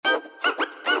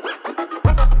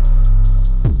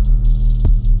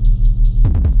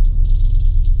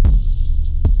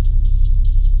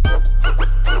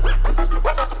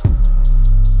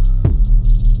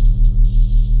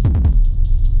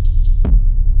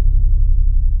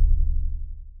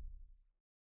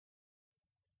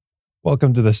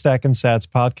Welcome to the Stackin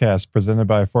podcast presented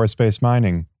by Force-Based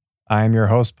Mining. I am your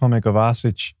host, Pomik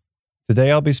Kovacic.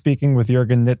 Today I'll be speaking with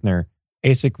Juergen Nittner,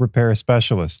 ASIC repair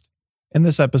specialist. In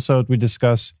this episode, we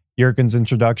discuss Juergen's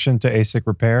introduction to ASIC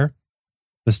repair,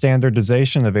 the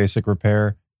standardization of ASIC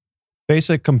repair,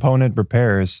 basic component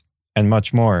repairs, and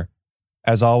much more.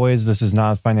 As always, this is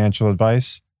not financial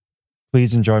advice.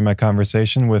 Please enjoy my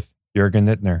conversation with Juergen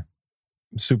Nittner.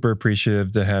 I'm super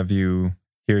appreciative to have you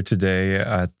here today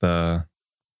at the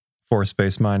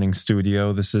Force-Based Mining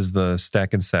studio. This is the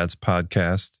Stackin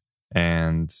podcast,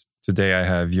 and today I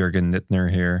have Juergen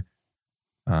Nittner here.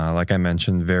 Like I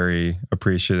mentioned, very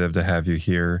appreciative to have you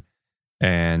here.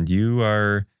 And you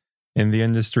are in the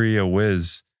industry a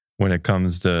whiz when it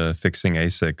comes to fixing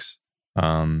ASICs.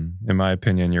 In my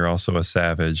opinion, you're also a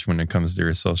savage when it comes to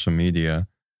your social media.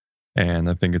 And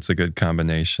I think it's a good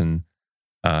combination.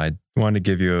 I want to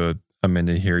give you a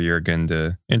minute here, Juergen,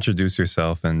 to introduce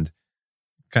yourself and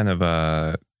kind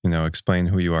of, explain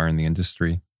who you are in the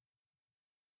industry.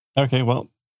 Okay,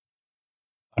 well,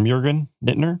 I'm Juergen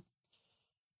Nittner,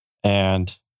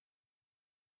 and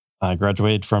I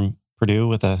graduated from Purdue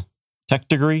with a tech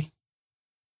degree.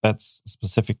 That's a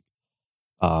specific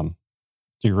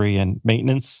degree in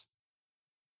maintenance.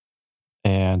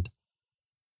 And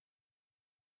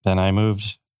then I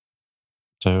moved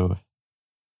to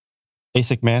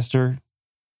ASIC Master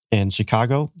in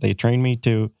Chicago. They trained me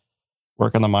to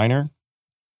work on the miner.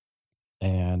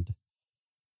 And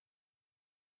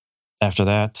after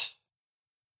that,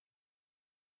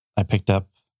 I picked up,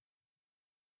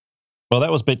 that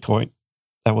was Bitcoin.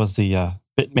 That was the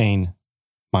Bitmain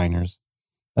miners.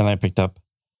 Then I picked up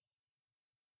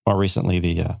more recently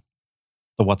the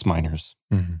What's miners.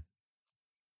 Mm-hmm.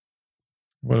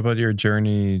 What about your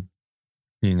journey?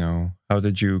 How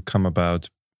did you come about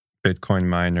Bitcoin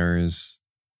miners?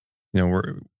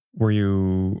 Were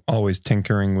you always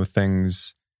tinkering with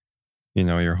things,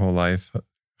 your whole life?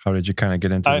 How did you kind of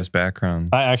get into this background?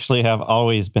 I actually have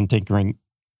always been tinkering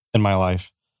in my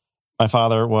life. My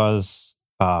father was,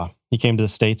 he came to the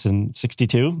States in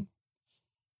 1962,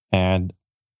 and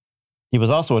he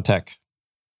was also a tech.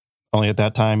 Only at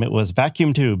that time, it was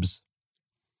vacuum tubes.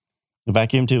 The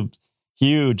vacuum tubes,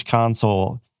 huge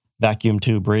console vacuum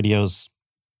tube radios.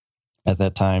 At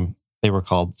that time, they were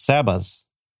called Sabas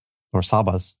or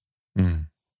Sabas. Mm.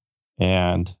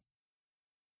 And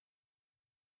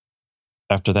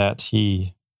after that,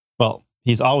 he's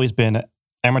always been an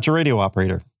amateur radio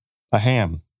operator, a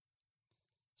ham.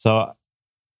 So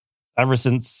ever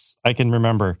since I can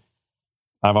remember,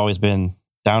 I've always been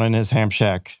down in his ham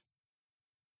shack,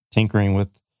 tinkering with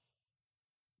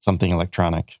something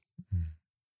electronic. Mm.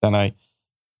 Then I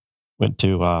went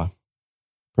to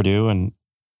Purdue and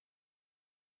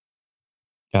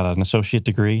got an associate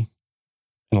degree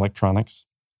in electronics.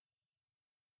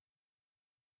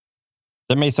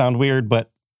 That may sound weird,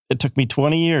 but it took me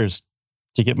 20 years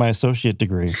to get my associate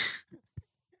degree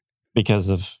because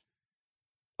of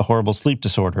a horrible sleep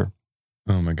disorder.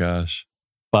 Oh my gosh.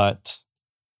 But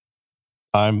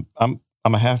I'm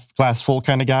a half glass full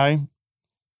kind of guy.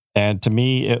 And to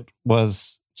me, it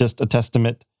was just a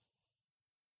testament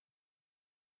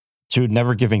to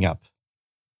never giving up.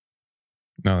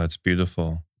 No, that's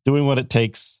beautiful. Doing what it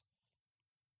takes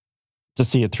to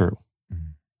see it through.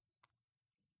 Mm-hmm.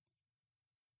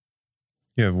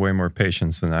 You have way more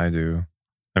patience than I do.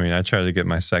 I mean, I tried to get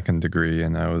my second degree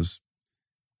and I was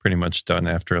pretty much done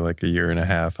after like a year and a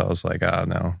half. I was like,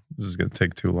 no, this is going to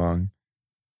take too long.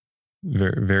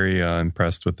 Very, very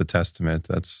impressed with the testament.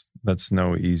 That's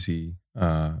no easy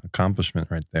accomplishment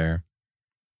right there.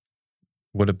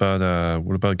 What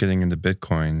about getting into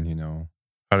Bitcoin?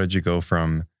 How did you go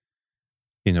from,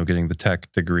 getting the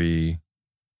tech degree,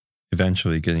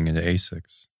 eventually getting into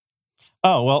ASICs?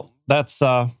 Oh, well, that's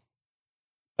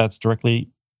directly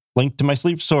linked to my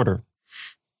sleep disorder.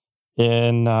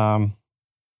 In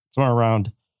somewhere around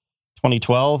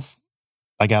 2012,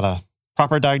 I got a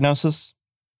proper diagnosis,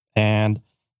 and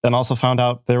then also found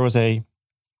out there was a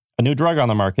new drug on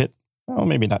the market. Well,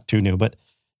 maybe not too new, but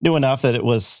new enough that it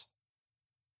was.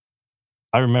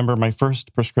 I remember my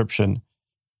first prescription,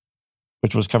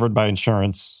 which was covered by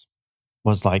insurance,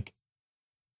 was like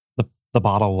the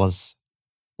bottle was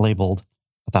labeled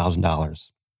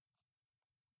 $1,000.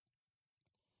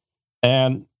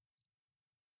 And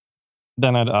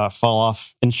then I'd fall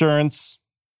off insurance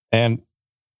and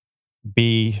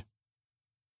be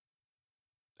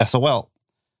SOL.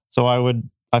 So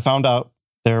I found out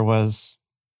there was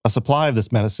a supply of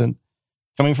this medicine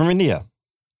coming from India.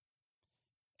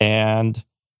 And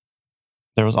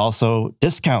there was also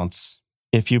discounts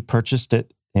if you purchased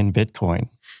it in Bitcoin.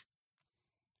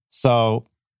 So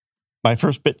my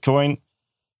first Bitcoin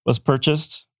was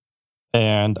purchased,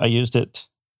 and I used it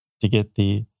to get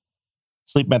the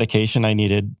sleep medication I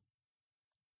needed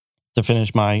to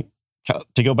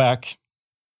to go back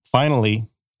finally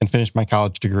and finish my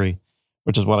college degree,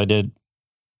 which is what I did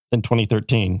in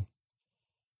 2013.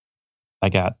 I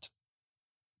got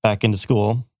back into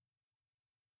school,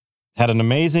 had an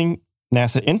amazing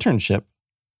NASA internship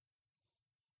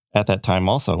at that time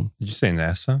also. Did you say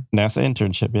NASA? NASA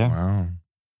internship, yeah. Wow.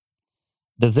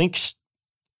 The zinc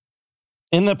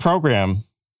in the program,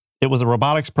 it was a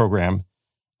robotics program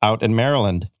out in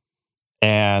Maryland.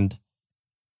 And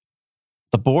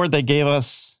the board they gave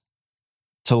us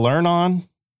to learn on,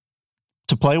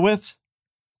 to play with,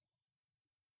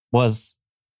 was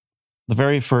the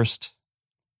very first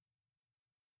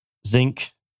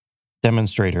zinc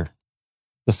demonstrator.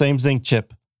 The same zinc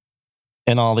chip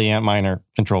in all the Antminer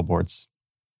control boards.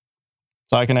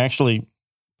 So I can actually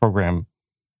program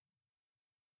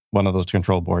one of those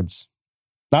control boards.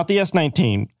 Not the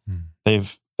S19.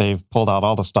 They've pulled out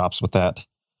all the stops with that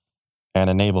and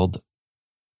enabled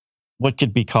what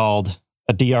could be called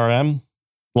a DRM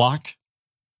block.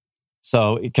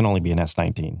 So it can only be an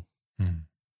S19.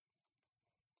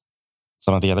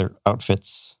 Some of the other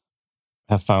outfits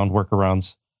have found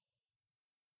workarounds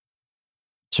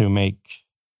to make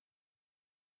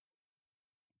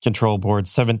control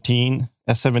boards S17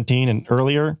 and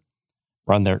earlier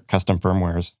run their custom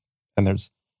firmwares. And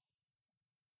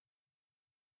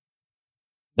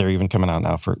they're even coming out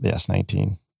now for the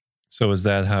S19. So is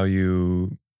that how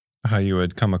you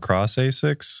had come across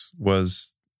ASICs?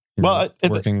 Was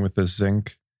working with this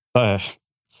zinc? I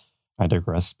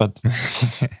digress, but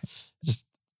just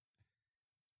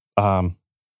a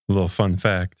little fun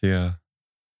fact, yeah.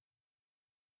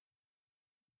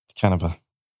 It's kind of a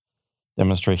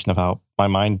demonstration of how my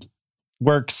mind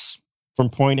works from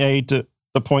point A to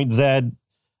point Z.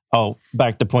 Oh,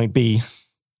 back to point B.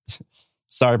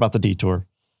 Sorry about the detour.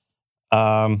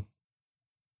 But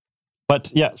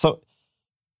yeah, so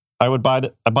I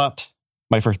bought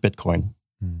my first Bitcoin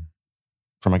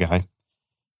from a guy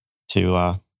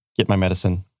to get my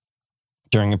medicine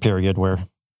during a period where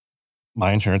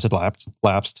my insurance had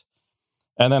lapsed.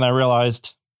 And then I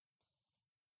realized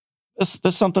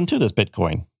there's something to this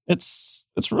Bitcoin. It's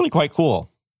really quite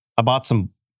cool. I bought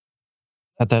some,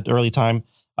 at that early time,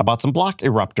 I bought some block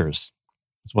eruptors.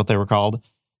 That's what they were called.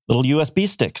 Little USB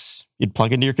sticks you'd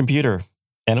plug into your computer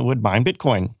and it would mine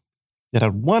Bitcoin. It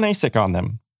had one ASIC on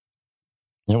them.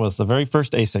 It was the very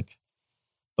first ASIC.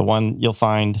 The one you'll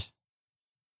find,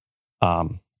 I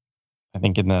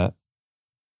think in the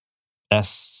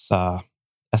S5,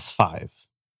 S5,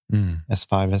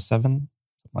 S7, something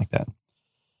like that.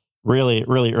 Really,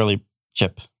 really early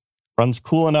chip. Runs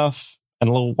cool enough and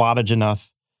a little wattage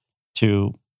enough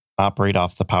to operate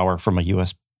off the power from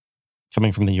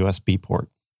coming from the USB port.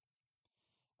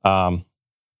 Bought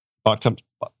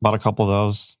a couple of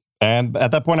those. And at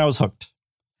that point, I was hooked.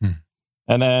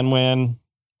 And then when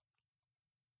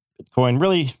Bitcoin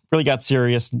really, really got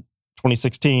serious in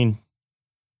 2016,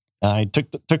 I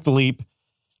took the leap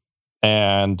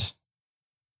and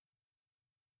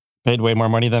paid way more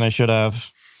money than I should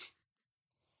have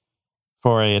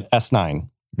for an S9,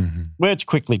 which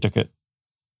quickly took a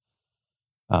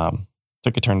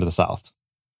turn to the south.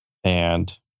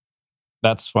 And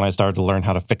that's when I started to learn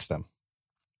how to fix them.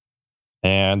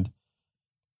 And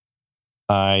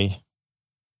I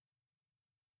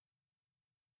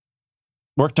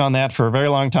worked on that for a very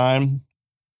long time,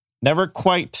 never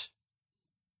quite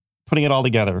putting it all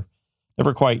together,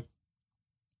 never quite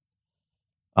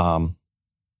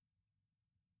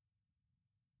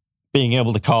being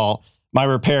able to call my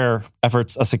repair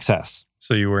efforts a success.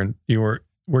 So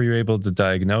were you able to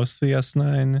diagnose the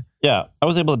S9? Yeah, I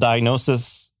was able to diagnose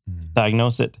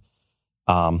it.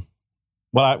 What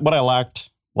I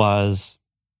lacked was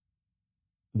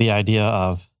the idea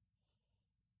of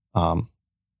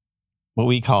what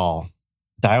we call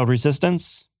diode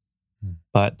resistance,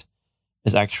 but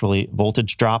is actually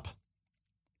voltage drop.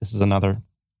 This is another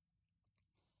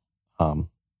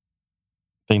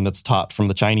thing that's taught from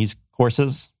the Chinese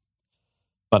courses,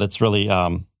 but it's really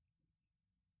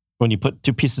when you put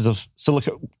two pieces of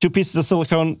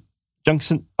silicone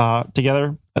junction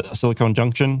together, a silicone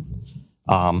junction,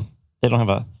 they don't have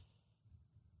a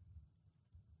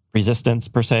resistance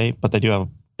per se, but they do have.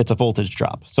 It's a voltage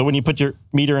drop. So when you put your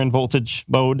meter in voltage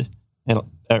mode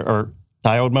or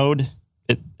diode mode,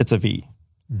 it's a V.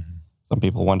 Some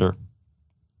people wonder,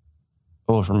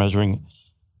 if we're measuring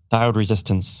diode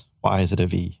resistance, why is it a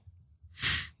V?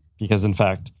 Because in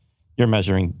fact, you're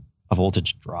measuring a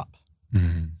voltage drop.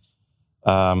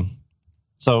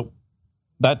 So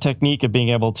that technique of being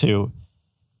able to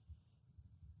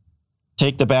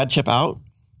take the bad chip out,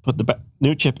 put the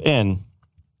new chip in,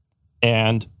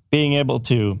 and being able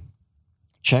to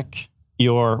check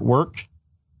your work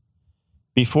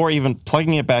before even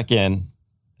plugging it back in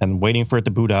and waiting for it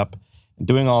to boot up and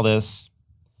doing all this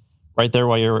right there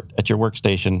while you're at your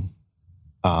workstation,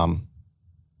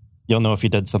 you'll know if you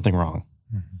did something wrong.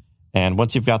 Mm-hmm. And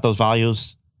once you've got those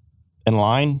values in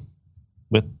line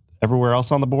with everywhere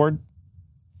else on the board,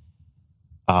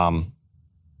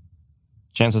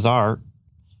 chances are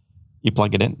you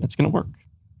plug it in, it's going to work.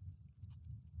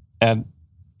 And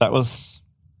that was,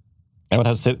 I would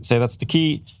have to say that's the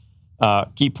key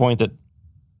point that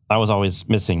I was always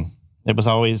missing. It was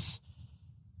always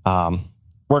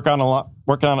working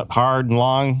on it hard and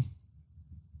long,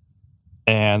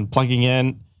 and plugging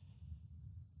in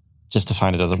just to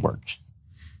find it doesn't work.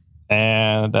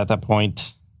 And at that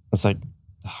point, it's like,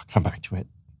 I'll come back to it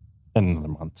in another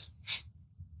month.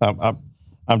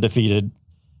 I'm defeated,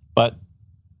 but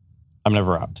I'm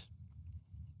never out.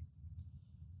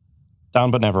 Down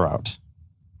but never out.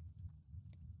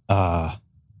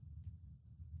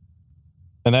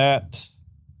 And that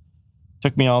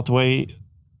took me all the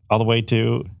way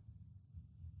to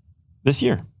this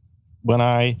year, when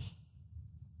I,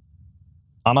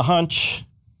 on a hunch,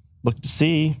 looked to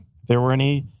see if there were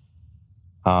anybody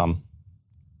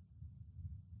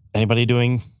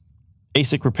doing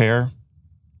ASIC repair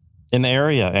in the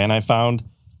area, and I found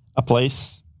a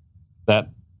place that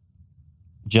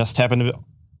just happened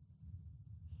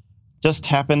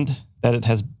that it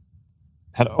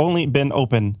had only been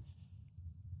open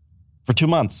for 2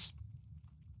 months.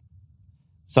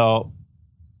 So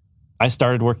I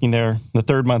started working there the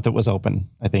third month it was open,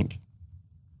 I think.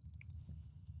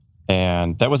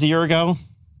 And that was a year ago.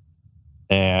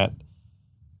 And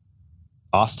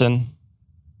Austin,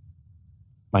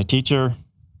 my teacher,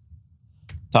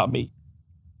 taught me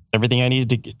everything I needed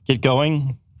to get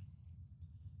going.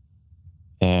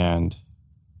 And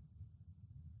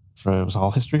it was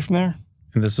all history from there.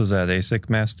 And this was at ASIC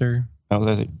Master? That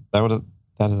was ASIC.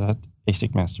 That is at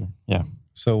ASIC Master, yeah.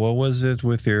 So what was it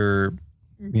with your,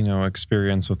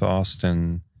 experience with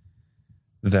Austin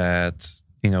that,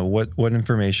 what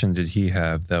information did he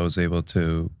have that was able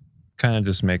to kind of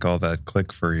just make all that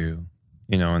click for you,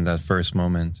 in that first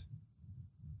moment?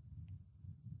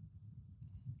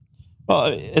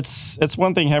 Well, it's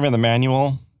one thing having the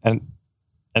manual and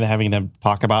having them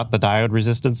talk about the diode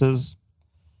resistances.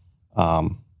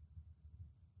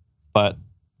 But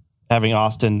having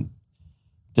Austin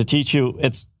to teach you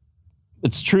its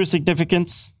true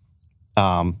significance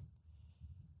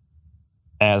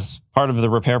as part of the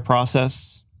repair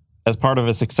process, as part of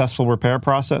a successful repair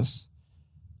process,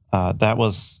 that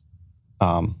was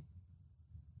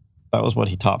what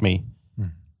he taught me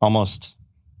almost.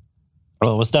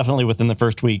 Well, it was definitely within the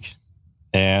first week,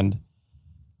 and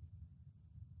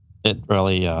it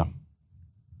really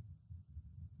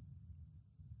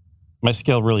my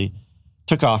skill really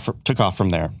took off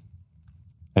from there.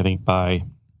 I think by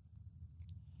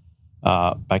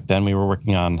back then we were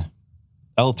working on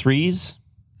L3s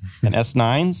and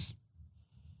S9s,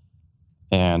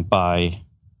 and by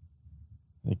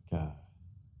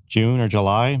June or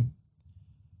July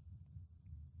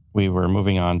we were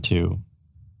moving on to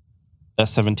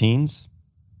S17s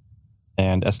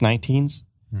and S19s.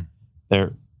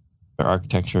 Their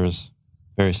architecture is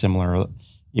very similar,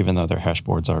 even though their hash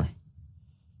boards are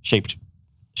shaped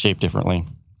differently.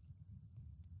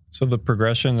 So the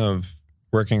progression of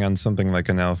working on something like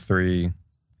an L3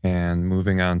 and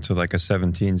moving on to like a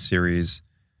 17 series,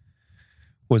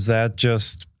 was that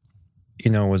just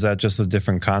the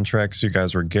different contracts you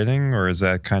guys were getting, or is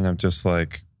that kind of just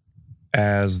like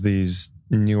as these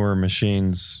newer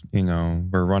machines,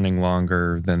 were running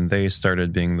longer, then they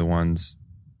started being the ones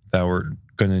that were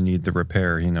going to need the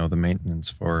repair, the maintenance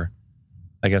for?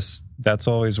 I guess that's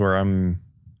always where I'm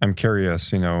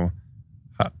curious,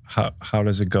 how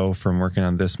does it go from working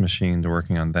on this machine to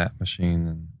working on that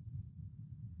machine?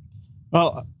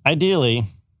 Well, ideally,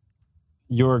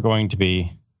 you're going to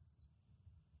be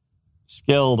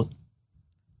skilled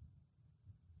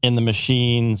in the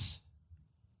machines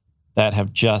that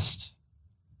have just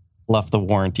left the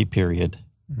warranty period.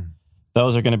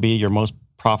 Those are going to be your most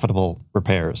profitable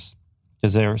repairs,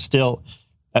 because they're still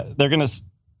they're going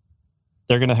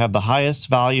to have the highest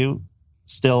value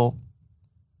still.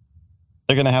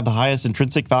 They're going to have the highest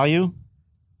intrinsic value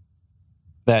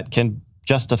that can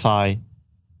justify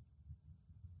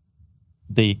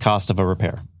the cost of a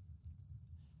repair.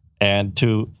 And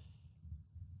to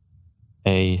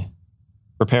a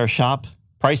repair shop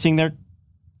pricing their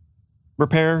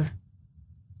repair,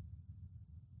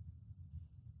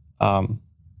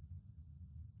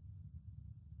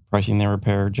 pricing their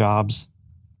repair jobs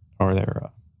or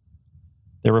their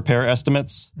repair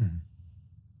estimates,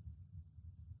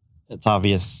 it's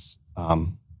obvious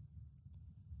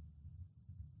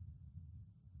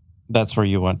that's where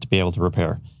you want to be able to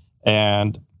repair.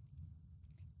 And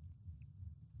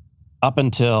up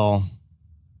until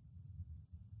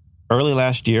early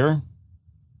last year,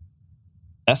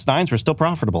 S9s were still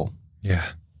profitable. Yeah.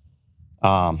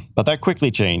 But that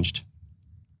quickly changed.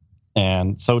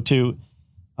 And so too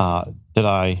did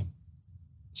I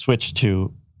switch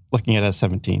to looking at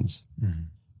S17s,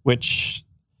 which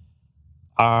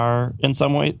are in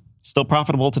some way still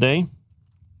profitable today.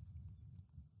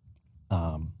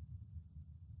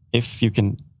 If you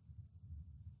can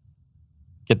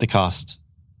get the cost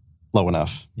low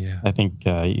enough. Yeah. I think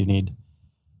you need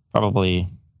probably,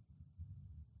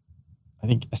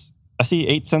 I see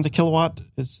 8 cents a kilowatt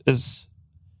is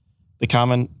the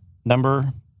common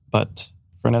number, but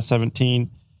for an S17,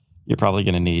 you're probably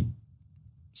going to need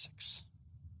 6.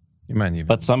 You might even,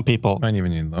 but some people might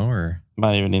even need lower.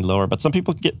 Might even need lower, but some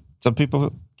people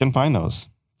can find those.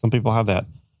 Some people have that.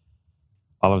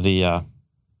 All of the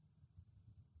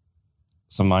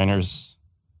some miners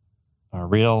are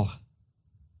really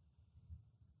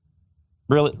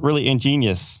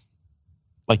ingenious,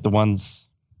 like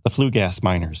the flue gas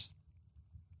miners.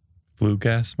 Flue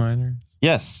gas miners?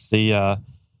 Yes, the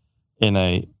in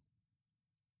a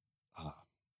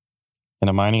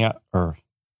mining or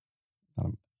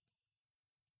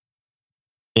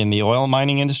in the oil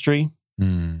mining industry,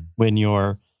 when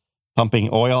you're pumping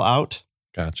oil out,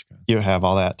 gotcha. You have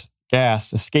all that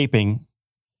gas escaping.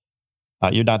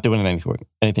 You're not doing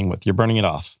anything with. You're burning it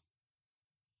off.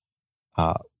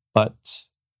 But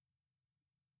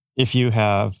if you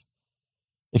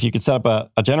could set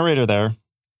up a generator there,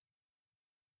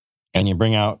 and you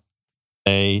bring out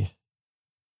a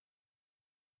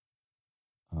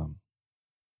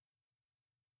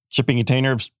shipping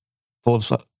container full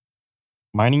of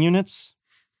mining units,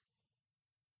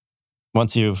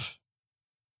 once you've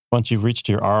reached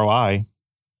your ROI,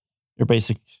 you're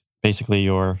basically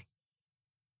your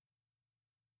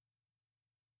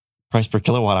price per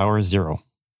kilowatt hour is 0.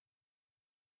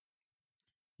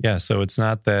 Yeah, so it's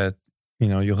not that,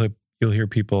 you'll hear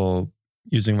people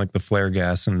using like the flare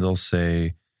gas and they'll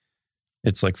say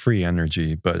it's like free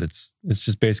energy, but it's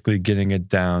just basically getting it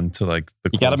down to like the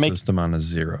closest amount of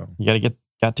 0. You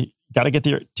got to get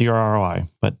to your ROI,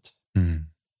 but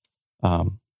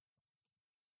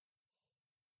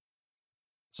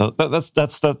so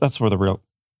that's where the real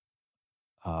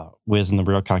whiz and the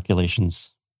real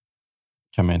calculations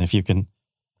come in. If you can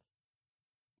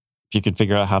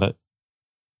figure out how to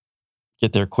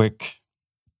get there quick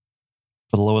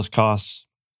for the lowest costs,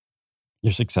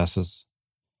 your success is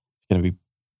going to be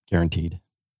guaranteed.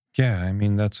 Yeah, I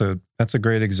mean that's a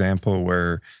great example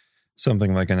where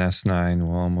something like an S9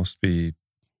 will almost be,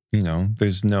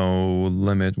 there's no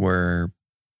limit where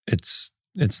it's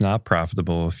not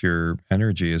profitable if your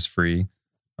energy is free.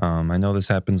 I know this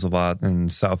happens a lot in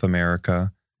South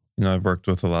America. I've worked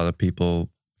with a lot of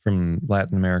people from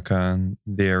Latin America and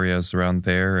the areas around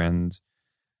there, and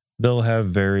they'll have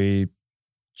very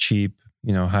cheap,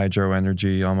 hydro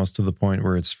energy almost to the point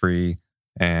where it's free.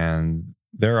 And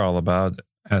they're all about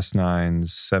S9s,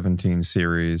 17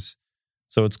 series.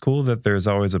 So it's cool that there's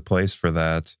always a place for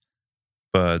that.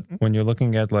 But when you're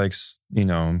looking at like,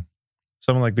 someone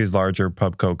like these larger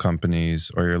pubco companies,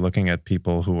 or you're looking at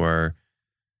people who are,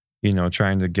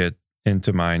 trying to get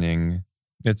into mining,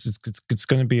 it's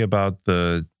going to be about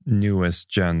the newest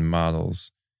gen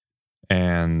models.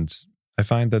 And I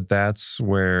find that that's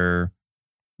where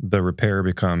the repair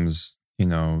becomes,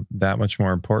 that much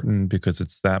more important because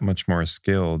it's that much more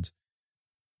skilled.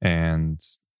 And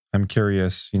I'm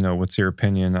curious, what's your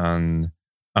opinion on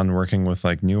working with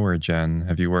like newer gen?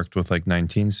 Have you worked with like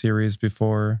 19 series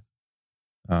before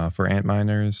for ant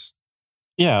miners?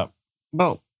 Yeah.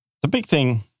 Well, the big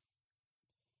thing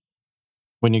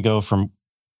when you go from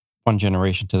one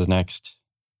generation to the next,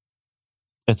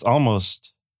 it's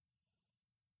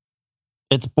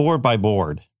board by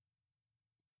board,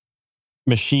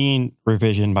 machine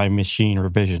revision by machine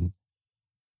revision.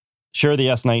 Sure, the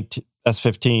S15,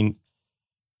 the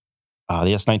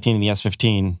S19 and the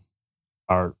S15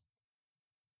 are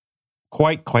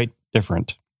quite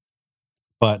different.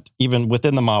 But even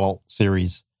within the model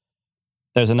series,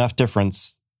 there's enough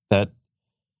difference that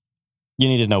you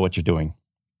need to know what you're doing.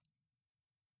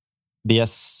 The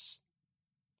S,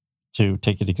 to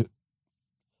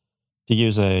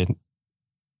use an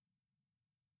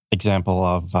example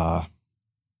of,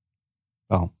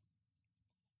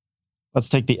 let's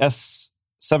take the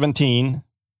S17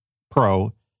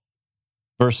 Pro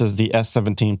versus the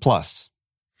S17 Plus.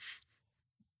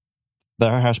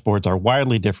 Their hash boards are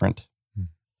wildly different,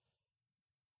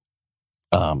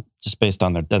 just based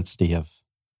on their density of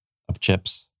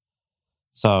chips.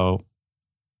 So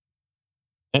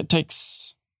it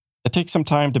takes some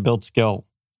time to build skill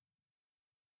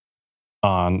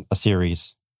on a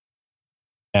series,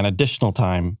 and additional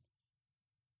time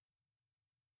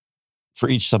for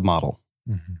each submodel.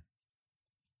 Mm-hmm.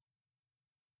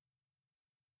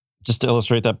 Just to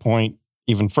illustrate that point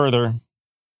even further,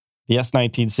 the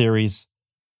S19 series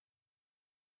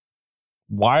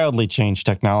wildly changed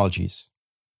technologies,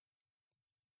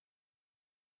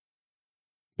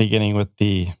 beginning with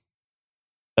the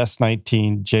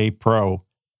S19J Pro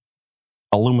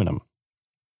aluminum.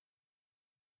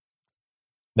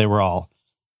 They were all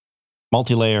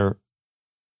multi-layer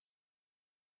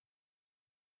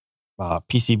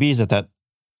PCBs at that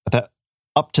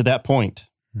up to that point.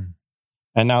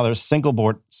 And now there's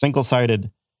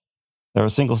single-sided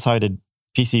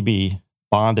PCB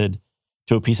bonded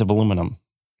to a piece of aluminum.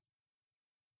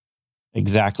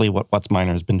 Exactly what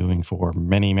WhatsMiner has been doing for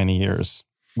many, many years,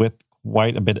 with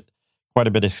quite a bit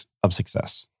of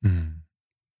success. Mm.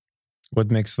 What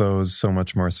makes those so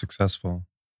much more successful?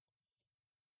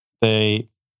 The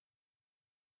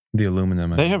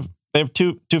aluminum. They have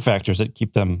two factors that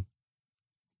keep them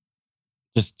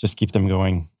just keep them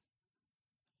going.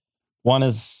 One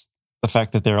is the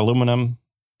fact that they're aluminum.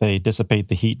 They dissipate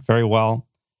the heat very well.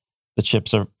 The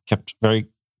chips are kept very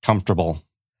comfortable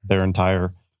their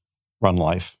entire run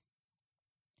life.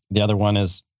 The other one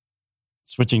is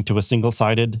switching to a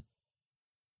single-sided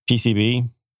PCB,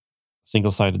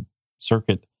 single-sided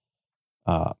circuit,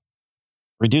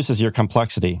 reduces your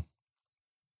complexity.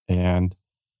 And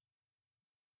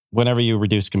whenever you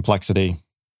reduce complexity,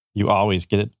 you always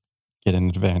get an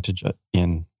advantage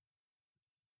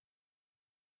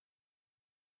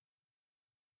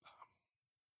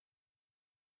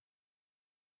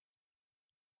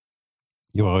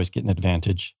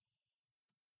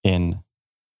in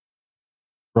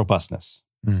robustness,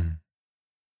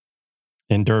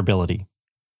 in durability.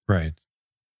 Right.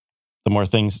 The more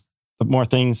things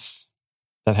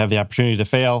that have the opportunity to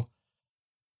fail,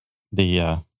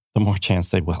 the more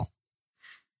chance they will.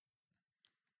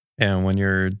 And when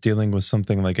you're dealing with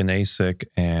something like an ASIC,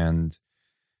 and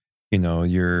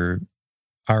your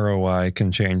ROI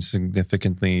can change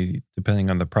significantly depending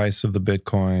on the price of the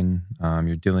Bitcoin.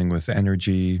 You're dealing with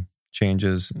energy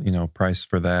changes, price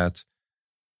for that.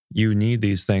 You need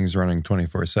these things running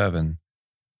 24/7,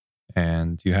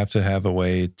 and you have to have a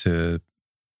way to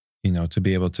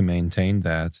be able to maintain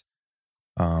that.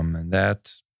 And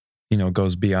that,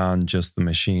 goes beyond just the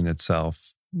machine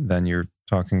itself. Then you're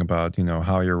talking about,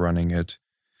 how you're running it,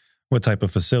 what type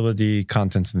of facility,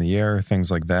 contents in the air, things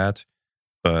like that.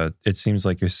 But it seems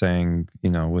like you're saying,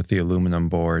 with the aluminum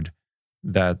board,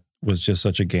 that was just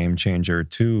such a game changer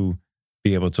to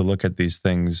be able to look at these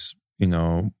things,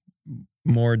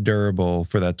 more durable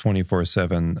for that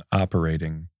 24/7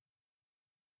 operating.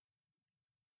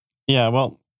 Yeah,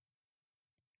 well,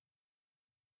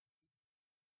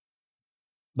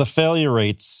 the failure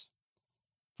rates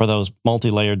for those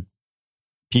multi-layered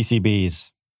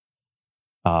PCBs,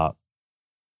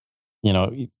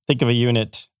 think of a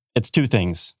unit. It's two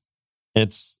things.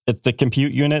 It's the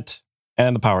compute unit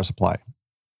and the power supply.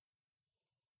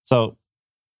 So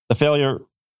the failure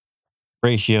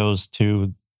ratios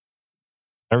to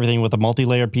everything with a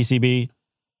multi-layer PCB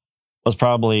was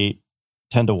probably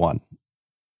 10-1.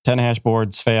 10 hash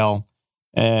boards fail,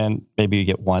 and maybe you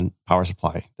get one power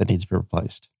supply that needs to be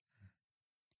replaced.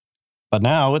 But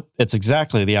now it's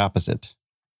exactly the opposite.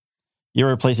 You're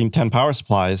replacing 10 power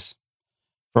supplies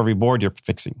for every board you're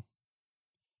fixing.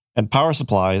 And power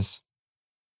supplies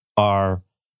are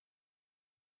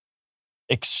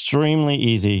extremely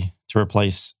easy to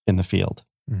replace in the field.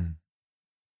 Mm.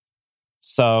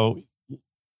 So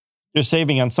you're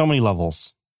saving on so many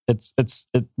levels. It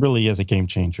really is a game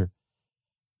changer.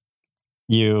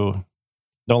 You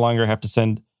no longer have to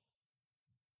send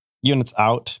units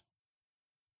out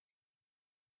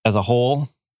as a whole,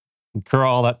 incur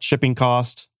all that shipping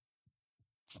cost.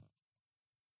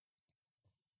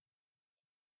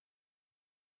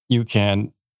 You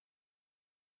can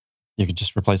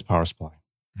just replace power supply.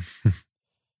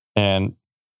 And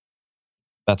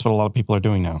that's what a lot of people are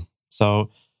doing now.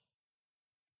 So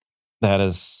that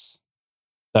is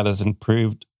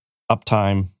improved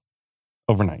uptime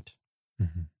overnight.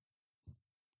 Mm-hmm.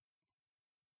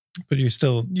 But you're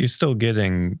still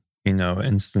getting,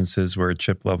 instances where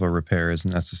chip level repair is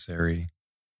necessary.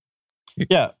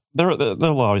 Yeah,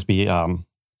 there'll always be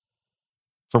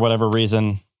for whatever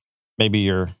reason, maybe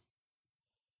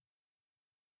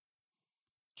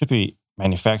could be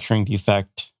manufacturing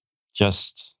defect,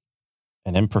 just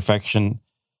an imperfection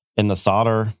in the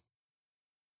solder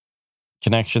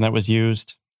connection that was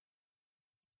used.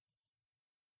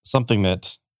 Something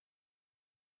that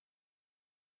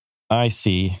I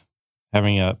see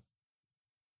having a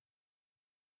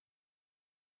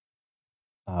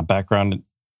background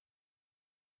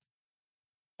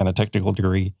and a technical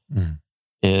degree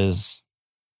is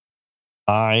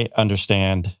I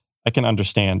can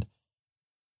understand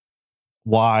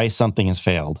why something has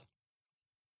failed.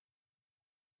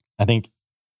 I think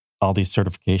all these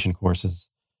certification courses,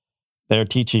 they're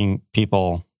teaching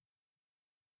people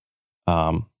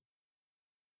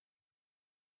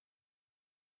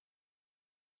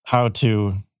how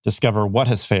to discover what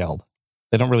has failed.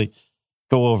 They don't really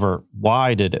go over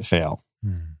why did it fail.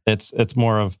 It's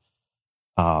more of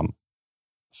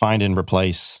find and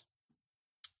replace,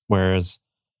 whereas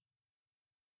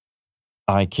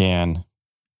I can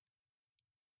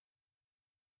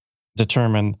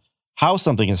determine how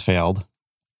something has failed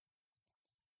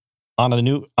on a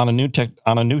new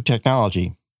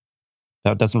technology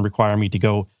that doesn't require me to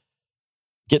go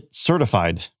get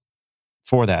certified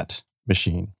for that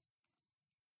machine,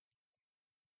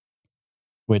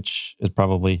 which is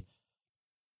probably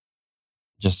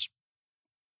just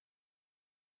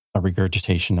a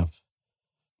regurgitation of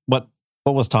what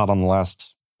was taught in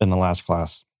the last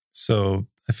class. So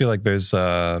I feel like there's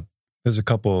a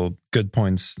couple good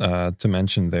points to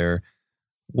mention there.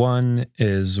 One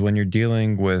is when you're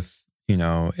dealing with,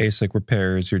 ASIC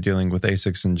repairs, you're dealing with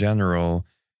ASICs in general,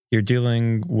 you're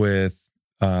dealing with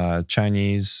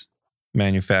Chinese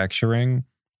manufacturing,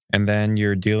 and then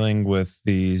you're dealing with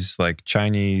these like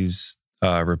Chinese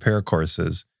repair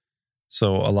courses.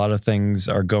 So a lot of things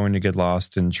are going to get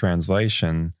lost in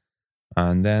translation.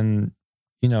 And then,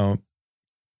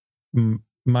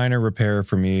 minor repair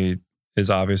for me is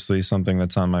obviously something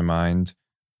that's on my mind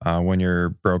when you're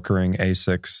brokering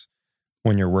ASICs,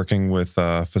 when you're working with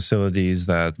facilities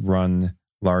that run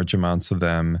large amounts of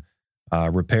them.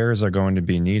 Repairs are going to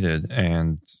be needed,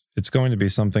 and it's going to be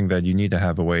something that you need to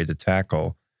have a way to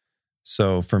tackle.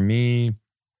 So for me,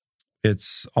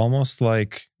 it's almost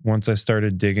like once I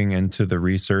started digging into the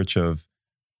research of,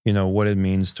 what it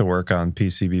means to work on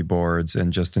PCB boards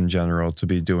and just in general to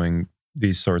be doing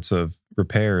these sorts of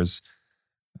repairs,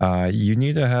 you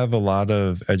need to have a lot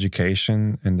of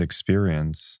education and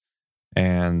experience.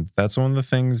 And that's one of the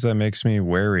things that makes me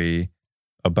wary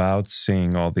about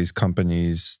seeing all these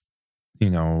companies,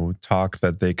 talk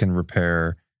that they can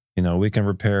repair. We can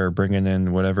repair, bring it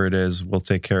in, whatever it is, we'll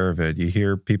take care of it. You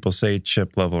hear people say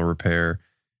chip level repair.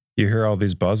 You hear all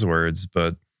these buzzwords,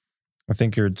 but I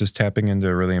think you're just tapping into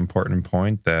a really important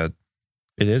point that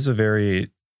it is a very,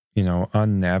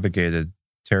 unnavigated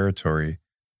territory.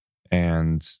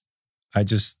 And I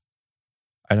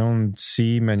don't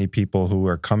see many people who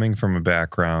are coming from a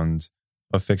background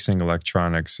of fixing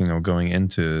electronics, going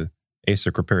into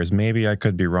ASIC repairs. Maybe I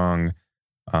could be wrong.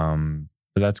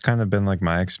 But that's kind of been like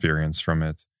my experience from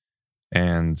it.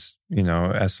 And,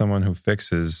 as someone who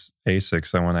fixes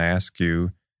ASICs, I want to ask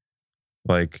you,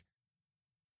 like,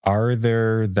 are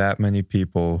there that many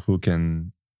people who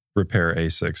can repair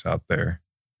ASICs out there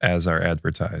as are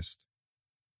advertised?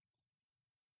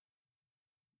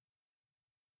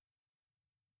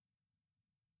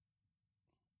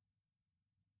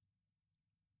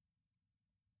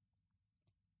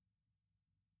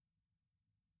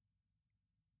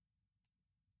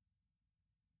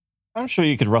 I'm sure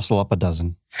you could rustle up a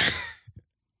dozen.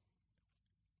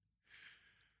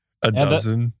 A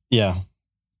dozen? Yeah.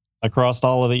 Across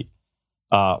all of the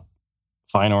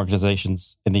fine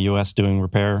organizations in the U.S. doing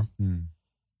repair.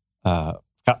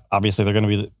 Obviously, they're going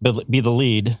to be the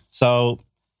lead. So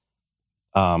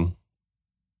there's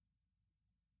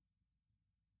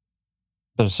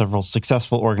several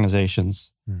successful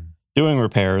organizations doing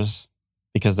repairs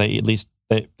because they at least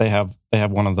they have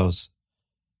one of those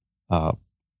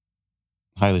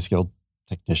highly skilled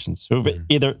technicians who've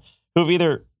either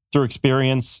through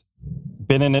experience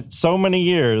been in it so many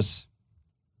years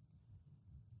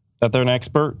that they're an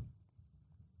expert,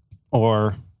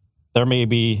 or there may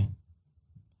be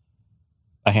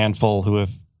a handful who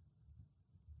have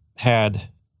had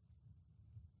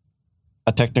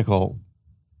a technical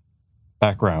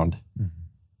background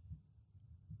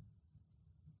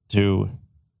to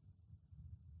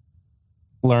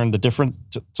learn the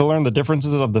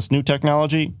differences of this new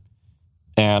technology,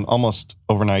 and almost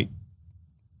overnight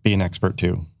be an expert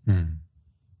too.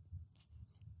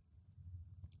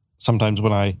 Sometimes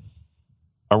when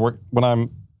I'm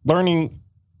learning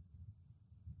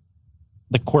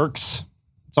the quirks.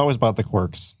 It's always about the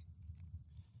quirks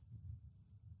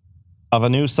of a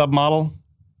new submodel.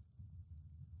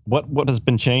 What has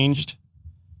been changed?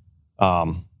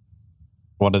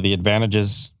 What are the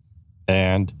advantages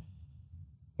and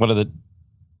what are the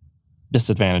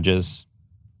disadvantages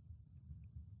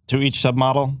to each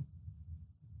submodel?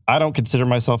 I don't consider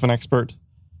myself an expert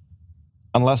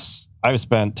unless I've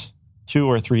spent 2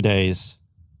 or 3 days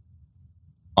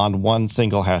on one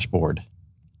single hash board.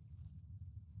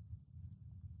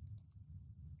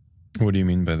 What do you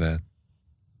mean by that?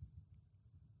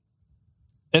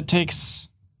 It takes...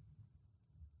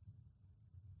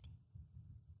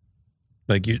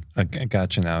 I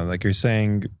got you now. Like you're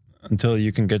saying, until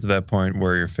you can get to that point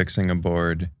where you're fixing a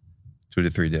board, 2 to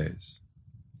 3 days.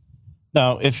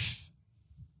 Now,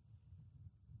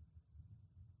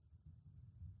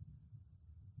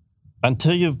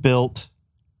 until you've built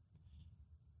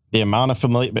the amount of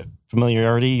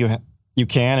familiarity you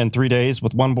can in 3 days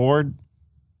with one board,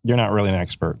 you're not really an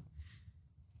expert.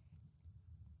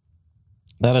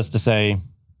 That is to say,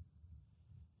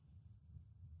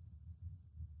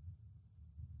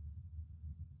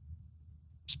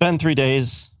 spend 3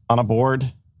 days on a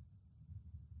board,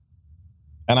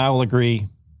 and I will agree,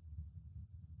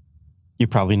 you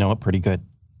probably know it pretty good.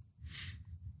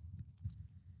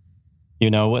 You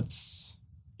know what's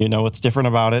different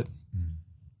about it.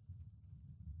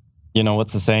 You know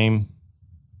what's the same.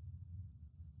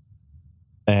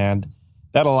 And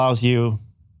that allows you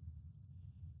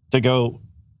to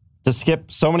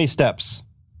skip so many steps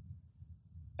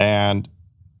and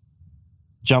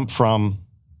jump from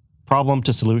problem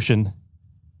to solution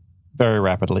very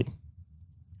rapidly.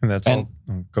 And all.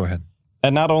 Oh, go ahead.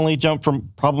 And not only jump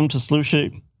from problem to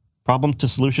solution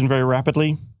very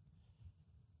rapidly,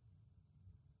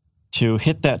 to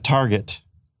hit that target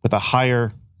with the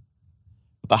highest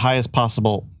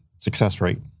possible success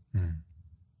rate. Mm.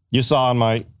 You saw on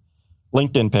my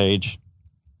LinkedIn page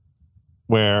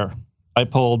where I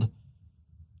pulled,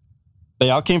 they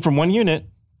all came from one unit.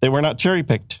 They were not cherry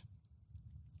picked.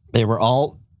 They were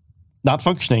all not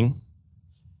functioning.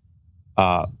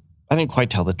 I didn't quite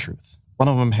tell the truth. One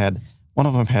of them had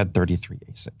 33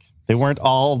 ASIC. They weren't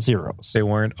all zeros. They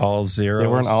weren't all zeros?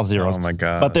 Oh my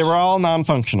God. But they were all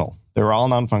non-functional.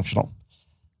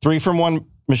 3 from one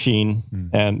machine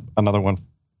and another one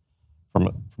from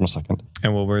a second.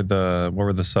 And what were the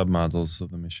submodels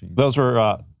of the machine? Those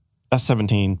were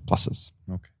S17 pluses.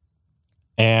 Okay.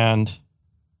 And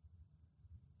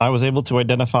I was able to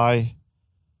identify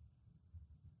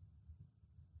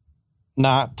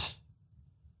not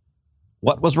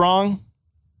what was wrong,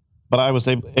 but I was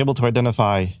able to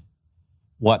identify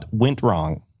what went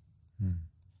wrong.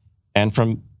 And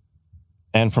from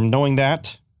knowing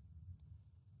that,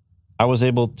 I was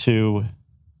able to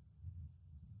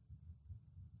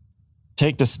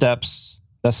take the steps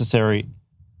necessary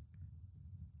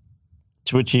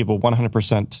to achieve a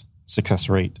 100% success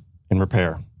rate in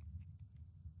repair.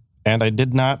 And I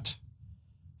did not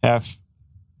have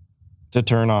to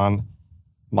turn on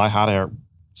my hot air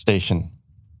station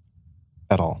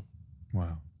at all.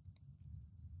 Wow.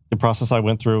 The process I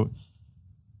went through,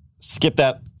 skip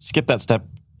that step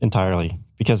entirely,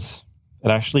 because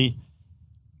it actually,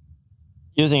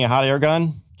 using a hot air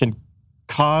gun can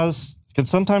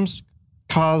sometimes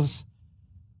cause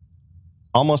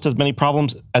almost as many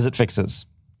problems as it fixes.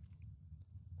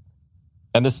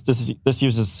 And this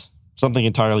uses something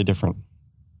entirely different.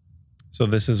 So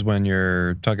this is when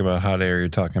you're talking about hot air, you're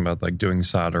talking about like doing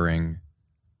soldering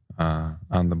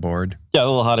on the board? Yeah, a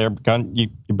little hot air gun you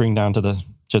bring down to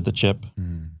the chip.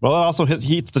 Mm. Well, it also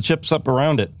heats the chips up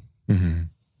around it. Mm-hmm.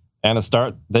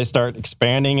 And they start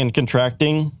expanding and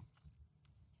contracting.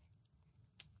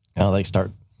 They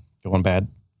start going bad.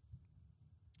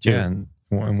 Yeah, and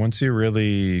once you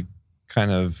really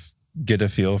kind of get a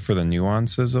feel for the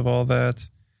nuances of all that,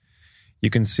 you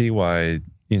can see why,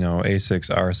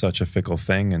 ASICs are such a fickle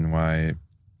thing, and why,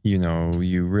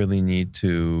 you really need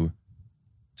to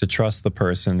trust the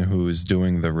person who's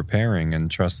doing the repairing,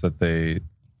 and trust that they,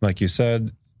 like you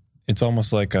said, it's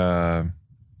almost like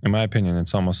in my opinion,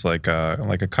 it's almost like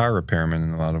a car repairman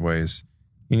in a lot of ways.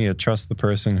 You need to trust the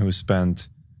person who spent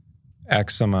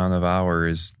X amount of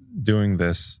hours doing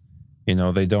this.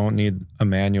 They don't need a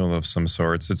manual of some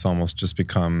sorts. It's almost just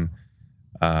become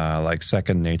like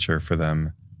second nature for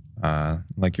them.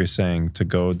 Like you're saying, to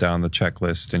go down the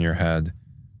checklist in your head,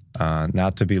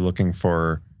 not to be looking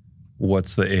for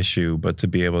what's the issue, but to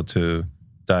be able to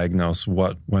diagnose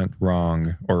what went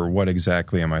wrong, or what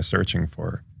exactly am I searching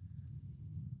for.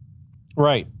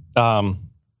 Right. I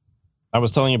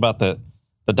was telling you about the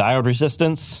diode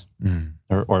resistance,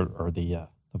 or the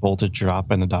the voltage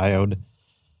drop in a diode.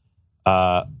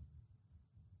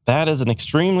 That is an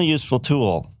extremely useful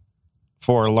tool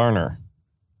for a learner.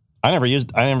 I never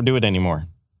do it anymore.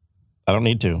 I don't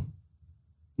need to.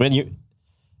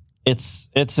 It's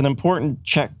an important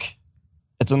check.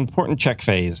 It's an important check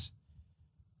phase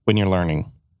when you're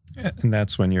learning. And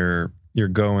that's when you're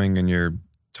going and you're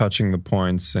touching the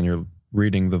points and you're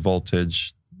reading the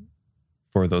voltage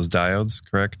for those diodes,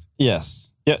 correct?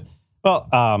 Yes. Yeah. Well,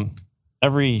 a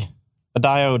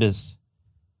diode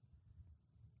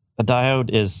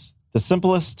is the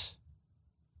simplest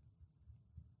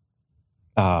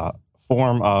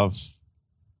form of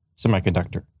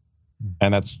semiconductor,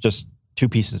 and that's just two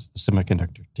pieces of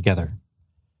semiconductor together.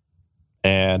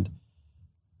 And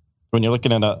when you're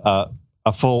looking at a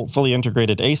fully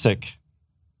integrated ASIC,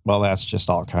 well, that's just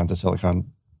all kinds of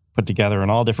silicon put together in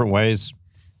all different ways.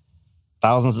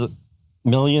 Thousands of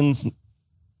millions,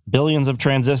 billions of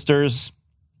transistors.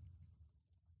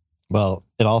 Well,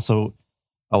 it also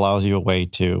allows you a way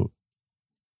to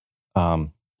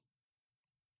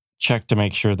check to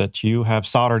make sure that you have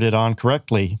soldered it on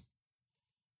correctly,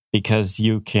 because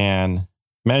you can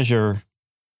measure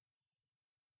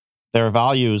their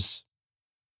values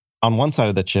on one side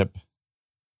of the chip,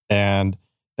 and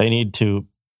they need to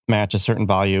match a certain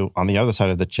value on the other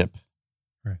side of the chip,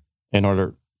 right, in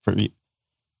order for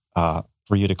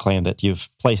you to claim that you've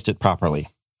placed it properly.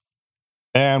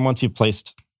 And once you've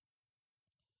placed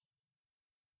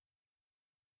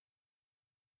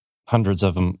hundreds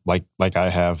of them, like I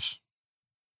have,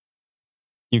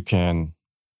 you can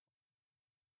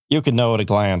know at a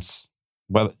glance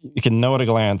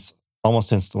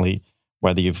almost instantly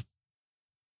whether you've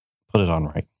put it on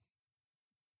right.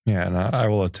 Yeah, and I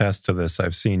will attest to this.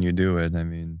 I've seen you do it. I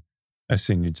mean, I've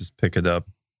seen you just pick it up,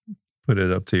 put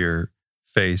it up to your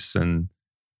face, and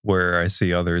where I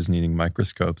see others needing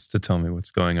microscopes to tell me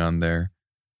what's going on there.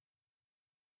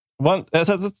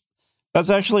 That's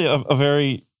actually a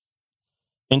very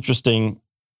interesting.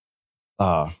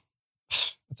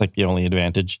 It's like the only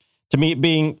advantage to me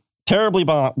being terribly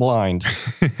blind.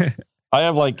 I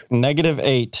have like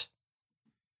 -8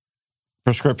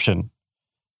 prescription,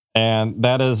 and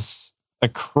that is a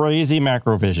crazy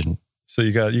macro vision. So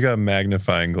you got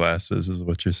magnifying glasses, is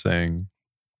what you're saying?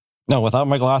 No, without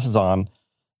my glasses on,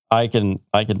 I can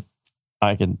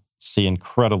see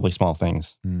incredibly small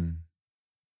things.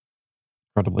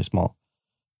 Incredibly small,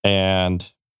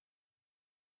 and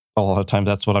a lot of times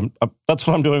that's what I'm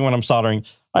doing when I'm soldering.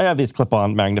 I have these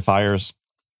clip-on magnifiers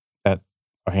that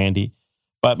are handy,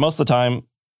 but most of the time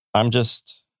I'm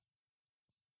just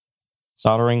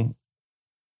soldering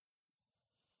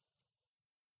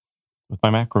with my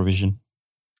macro vision.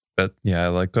 But yeah, I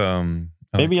like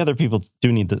maybe other people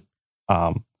do need the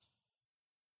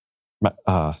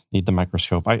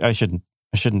microscope. I shouldn't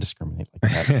discriminate like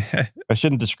that. I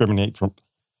shouldn't discriminate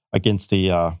against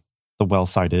the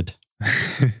well-sighted.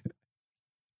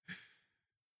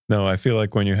 No, I feel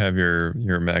like when you have your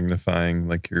magnifying,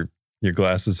 like your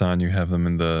glasses on, you have them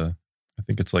in I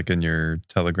think it's like in your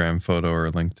Telegram photo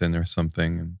or LinkedIn or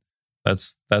something. And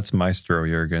that's Maestro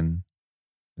Juergen,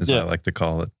 as I like to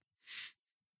call it.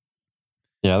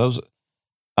 Yeah, those.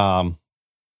 I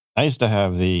used to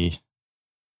have the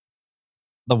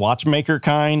watchmaker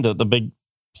kind, the big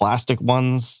plastic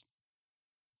ones.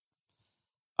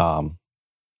 And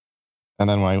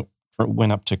then when I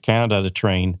went up to Canada to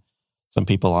train some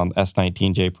people on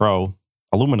S19J Pro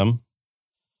aluminum,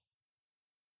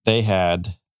 they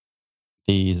had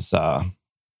these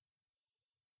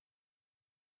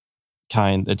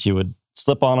kind that you would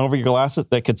slip on over your glasses.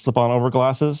 That could slip on over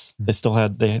glasses. They still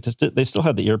had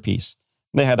the earpiece.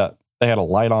 They had a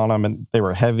light on them, and they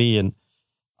were heavy. And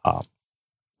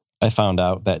I found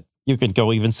out that you could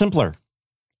go even simpler,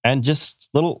 and just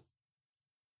little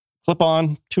clip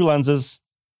on 2 lenses,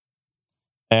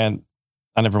 and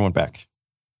I never went back.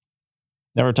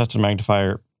 Never touched a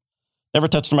magnifier. Never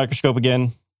touched a microscope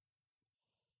again,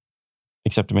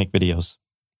 except to make videos.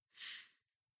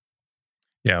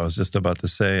 Yeah, I was just about to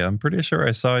say, I'm pretty sure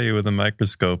I saw you with a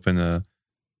microscope in a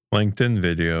LinkedIn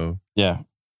video. Yeah.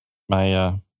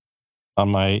 On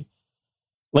my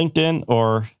LinkedIn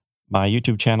or my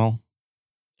YouTube channel,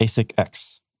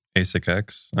 ASICX.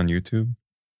 ASICX on YouTube.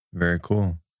 Very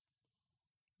cool.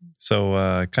 So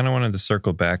I kind of wanted to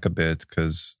circle back a bit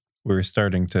because we were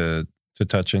starting to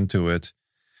touch into it.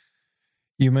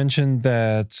 You mentioned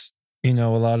that, a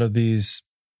lot of these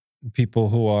people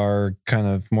who are kind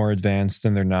of more advanced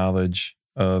in their knowledge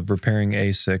of repairing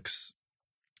ASICs,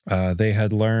 they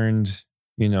had learned,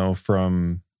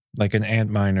 from like an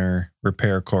Antminer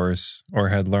repair course, or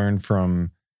had learned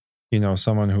from,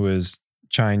 someone who is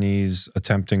Chinese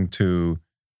attempting to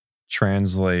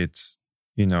translate,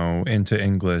 into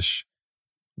English.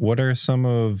 What are some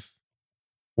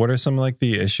like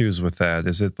the issues with that?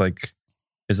 Is it like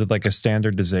a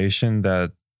standardization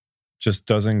that just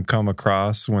doesn't come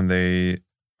across when they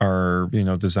are,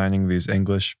 designing these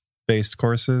English-based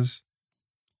courses?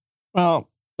 Well,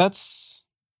 that's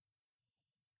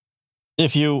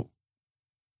a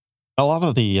lot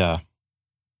of the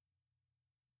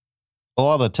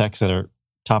techs that are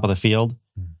top of the field,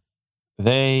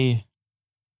 they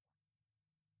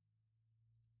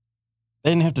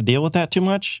didn't have to deal with that too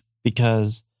much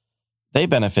because they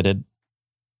benefited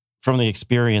from the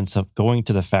experience of going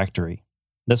to the factory.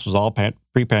 This was all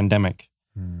pre-pandemic.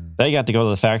 They got to go to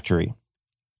the factory.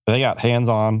 They got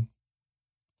hands-on.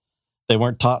 They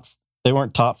weren't taught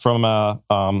from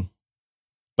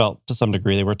to some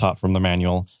degree they were taught from the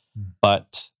manual,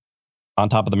 but on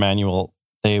top of the manual,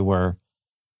 they were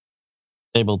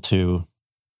able to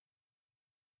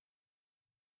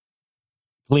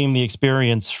glean the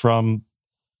experience from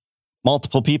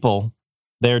multiple people.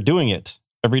 They're doing it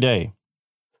every day.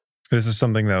 This is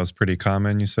something that was pretty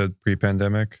common, you said,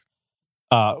 pre-pandemic?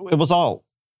 It was all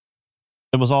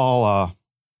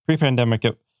pre-pandemic.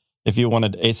 If you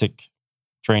wanted ASIC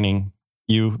training,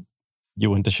 you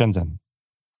went to Shenzhen.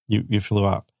 You flew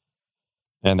out,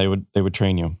 and they would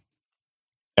train you.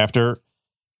 After,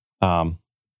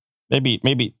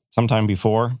 maybe sometime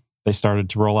before, they started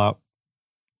to roll out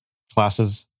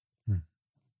classes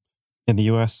in the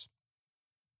U.S.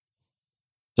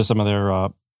 to some of their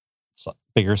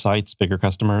bigger sites, bigger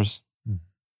customers,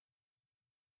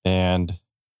 and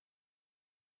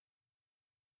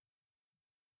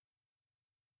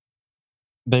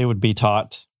they would be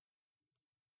taught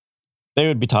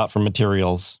from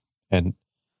materials and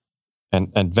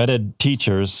vetted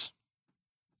teachers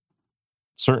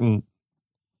certain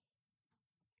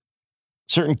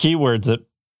keywords that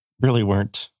really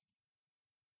weren't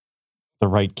the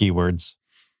right keywords.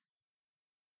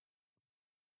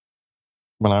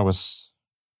 When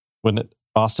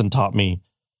Austin taught me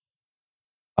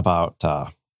about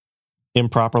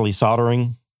improperly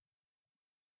soldering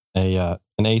an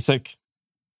ASIC,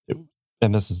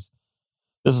 and this is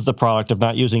the product of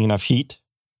not using enough heat.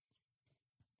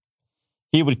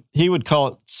 He would call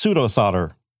it pseudo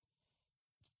solder,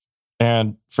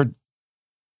 and for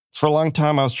a long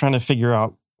time I was trying to figure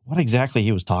out what exactly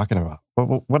he was talking about.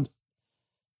 What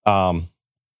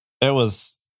it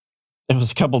was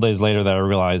a couple days later that I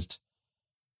realized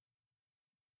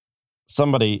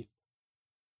somebody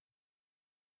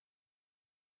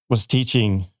was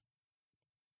teaching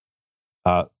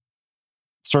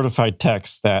certified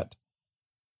techs that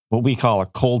what we call a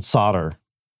cold solder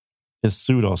is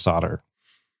pseudo solder.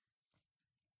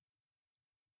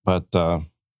 But they're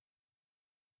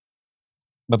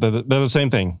the same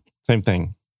thing. Same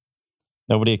thing.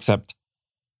 Nobody except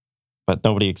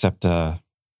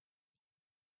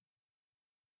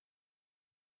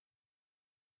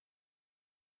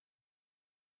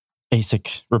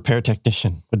ASIC repair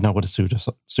technician would know what a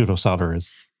pseudo solder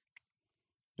is.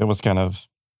 It was kind of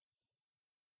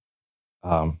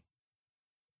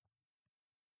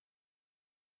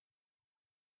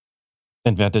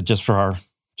invented just for our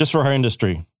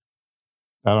industry.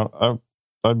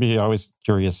 I'd be always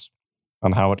curious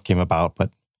on how it came about,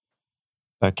 but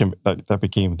that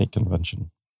became the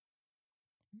convention.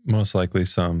 Most likely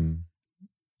some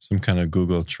kind of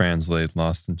Google Translate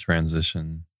lost in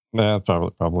transition. Yeah,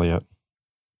 probably it.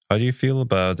 How do you feel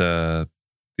about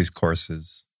these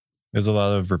courses? There's a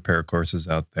lot of repair courses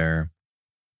out there.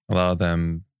 A lot of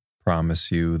them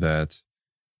promise you that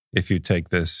if you take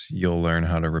this, you'll learn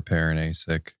how to repair an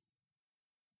ASIC.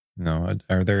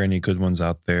 Are there any good ones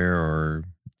out there, or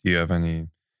do you have any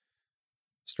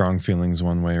strong feelings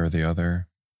one way or the other?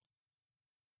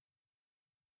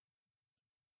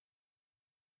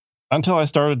 Until I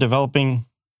started developing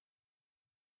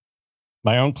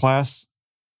my own class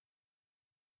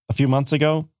a few months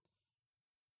ago,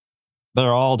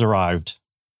 they're all derived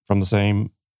from the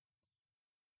same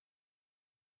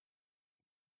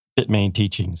Bitmain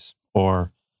teachings,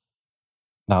 or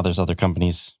now there's other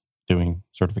companies doing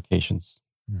certifications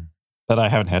that I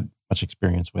haven't had much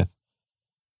experience with.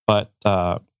 But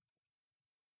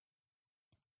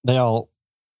they all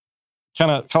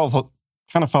kind of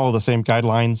follow the same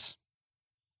guidelines,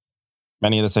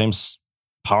 many of the same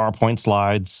PowerPoint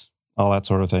slides, all that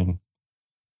sort of thing.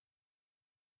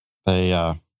 They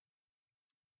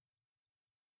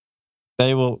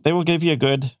will give you a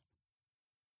good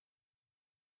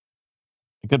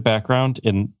background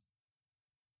in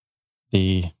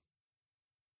the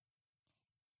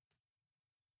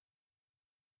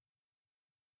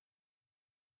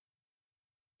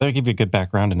They'll give you a good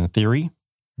background in the theory.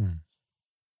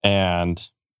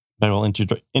 And they will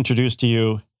introduce to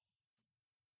you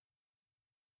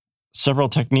several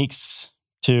techniques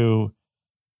to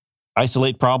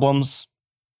isolate problems.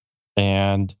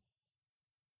 And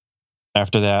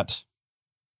after that,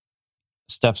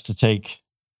 steps to take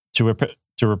to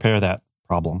repair that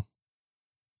problem.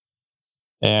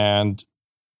 And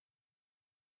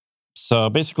so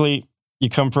basically, you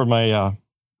come from a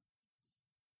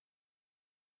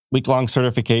week-long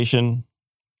certification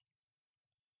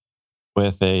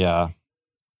with a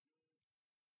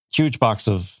huge box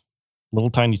of little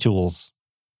tiny tools,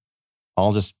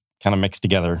 all just kind of mixed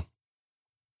together.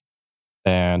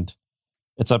 And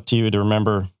it's up to you to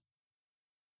remember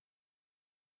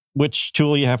which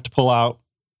tool you have to pull out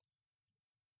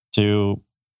to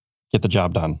get the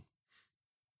job done.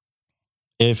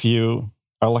 If you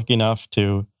are lucky enough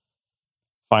to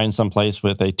find some place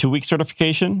with a 2-week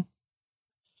certification,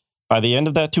 by the end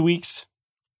of that 2 weeks,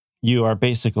 you are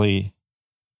basically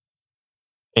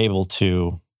able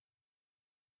to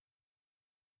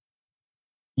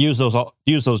use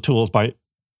those tools by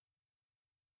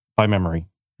memory.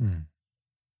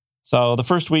 So the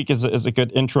first week is a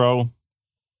good intro.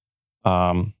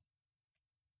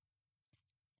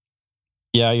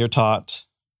 You're taught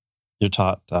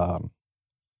how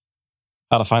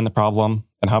to find the problem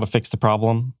and how to fix the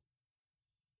problem.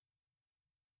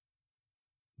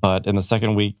 But in the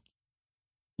second week,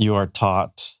 you are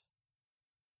taught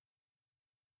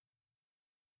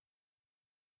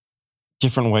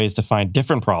different ways to find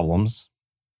different problems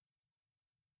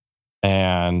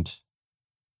and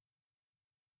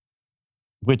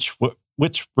which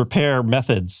repair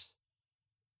methods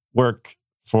work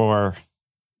for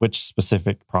which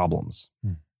specific problems.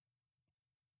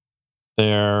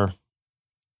 There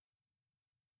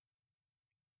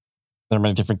are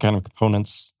many different kind of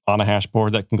components on a hash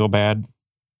board that can go bad.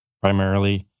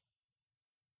 Primarily,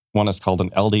 one is called an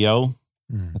LDO.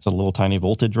 It's a little tiny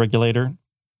voltage regulator.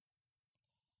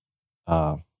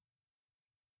 One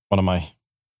of my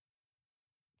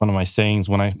sayings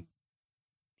when I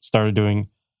started doing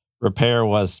repair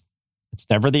was, "It's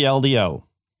never the LDO."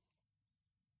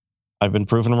 I've been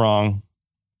proven wrong,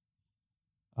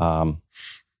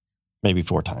 maybe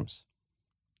 4 times.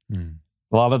 A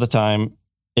lot of the time,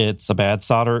 it's a bad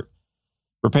solder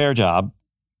repair job,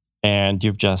 and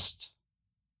you've just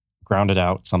grounded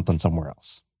out something somewhere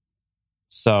else.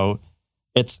 So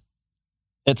it's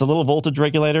a little voltage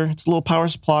regulator. It's a little power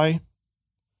supply,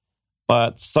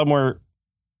 but somewhere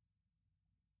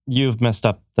you've messed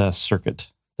up the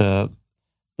circuit, the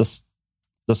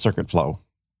circuit flow.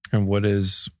 And what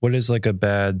is like a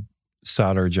bad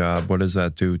solder job? What does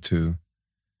that do to?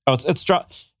 Oh,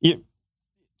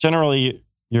 generally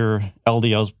your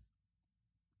LDOs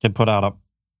can put out up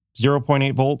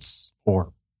 0.8 volts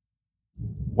or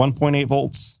 1.8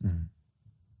 volts.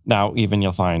 Now, even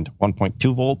you'll find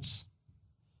 1.2 volts.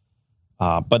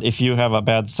 But if you have a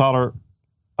bad solder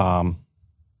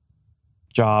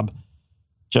job,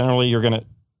 generally you're gonna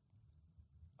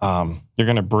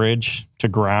bridge to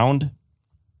ground.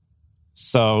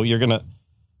 So you're gonna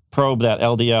probe that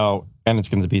LDO, and it's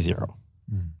going to be 0.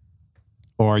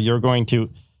 Or you're going to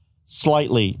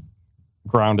slightly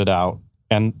ground it out,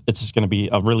 and it's just going to be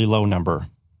a really low number.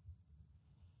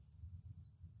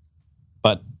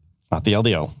 But it's not the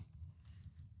LDO.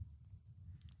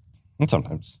 And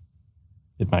sometimes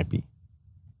it might be,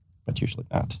 but usually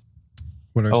not.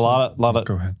 What are lot of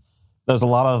Go ahead. There's a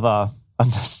lot of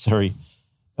unnecessary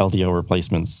LDO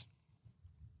replacements.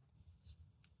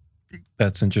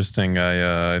 That's interesting.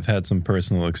 I've had some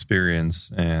personal experience,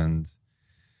 and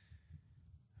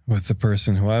with the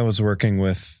person who I was working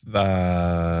with,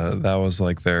 that was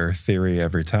like their theory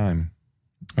every time.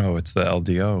 Oh, it's the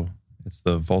LDO. It's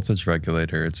the voltage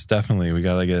regulator. It's definitely, we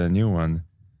got to get a new one.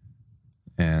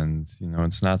 And,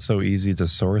 it's not so easy to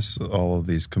source all of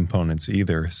these components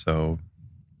either. So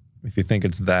if you think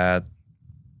it's that,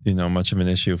 much of an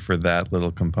issue for that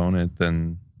little component,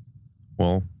 then,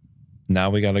 well, now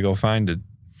we got to go find it.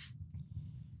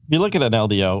 If you look at an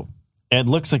LDO, it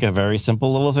looks like a very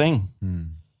simple little thing.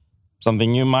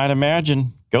 Something you might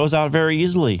imagine goes out very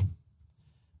easily.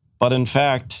 But in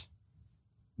fact,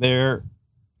 they're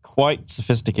quite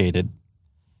sophisticated.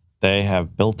 They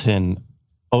have built-in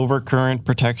overcurrent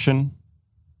protection.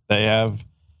 They have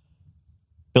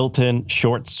built-in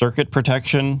short circuit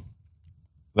protection.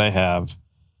 They have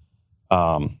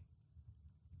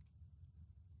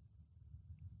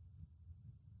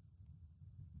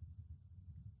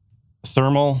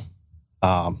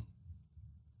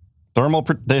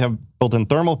they have built-in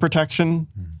thermal protection.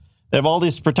 They have all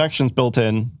these protections built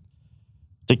in,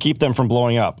 to keep them from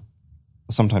blowing up.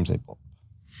 Sometimes they blow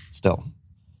still.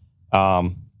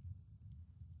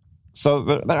 So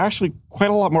they're actually quite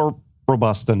a lot more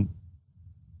robust than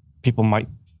people might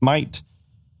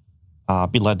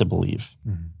be led to believe.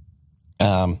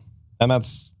 Mm-hmm. And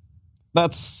that's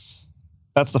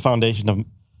the foundation of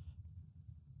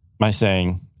my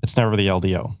saying it's never the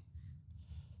LDO.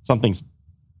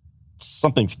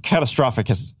 Something's catastrophic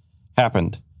has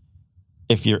happened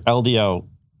if your LDO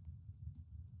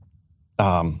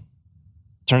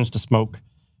turns to smoke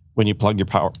when you plug your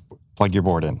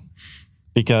board in,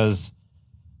 because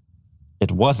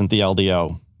it wasn't the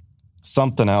LDO.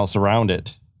 Something else around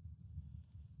it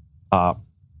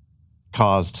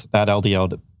caused that LDO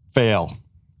to fail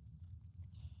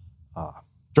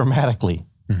dramatically.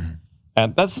 Mm-hmm.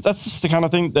 And that's just the kind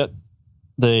of thing that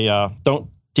they don't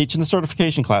teach in the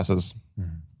certification classes.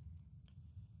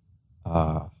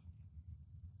 Mm-hmm.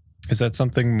 Is that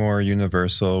something more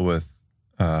universal with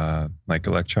like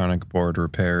electronic board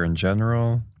repair in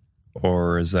general?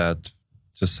 Or is that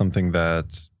just something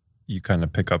that you kind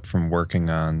of pick up from working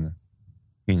on,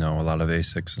 a lot of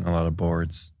ASICs and a lot of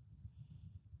boards?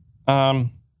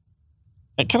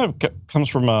 It kind of comes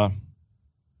from a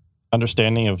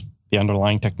understanding of the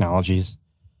underlying technologies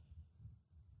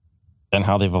and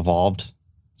how they've evolved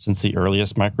since the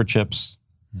earliest microchips,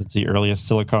 since the earliest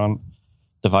silicon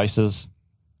devices.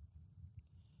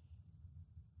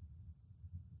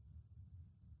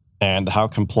 And how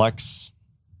complex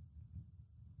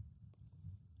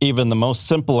even the most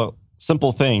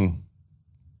simple thing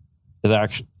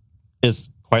is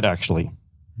quite actually.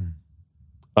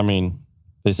 I mean,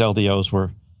 these LDOs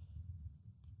were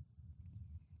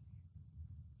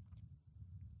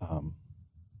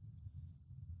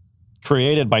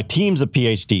created by teams of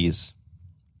PhDs,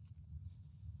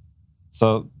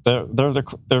 so they're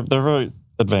very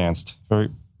advanced,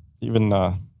 even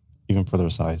for their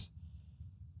size.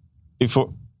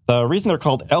 The reason they're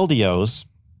called LDOs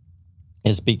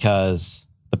is because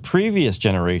the previous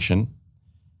generation,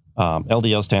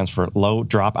 LDO stands for low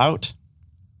dropout,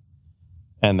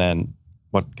 and then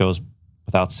what goes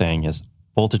without saying is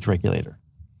voltage regulator.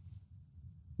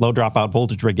 Low dropout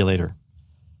voltage regulator.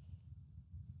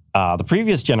 The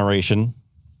previous generation,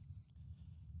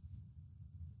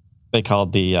 they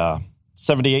called the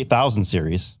 78,000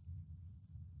 series.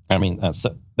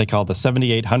 They call the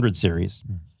 7800 series,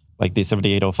 like the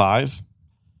 7805,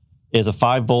 is a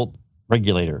 5-volt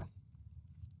regulator.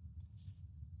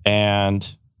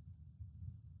 And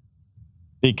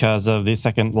because of the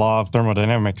second law of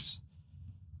thermodynamics,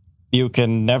 you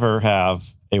can never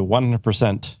have a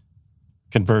 100%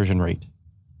 conversion rate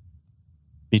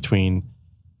between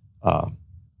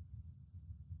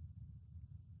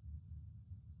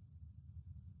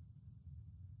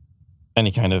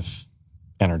any kind of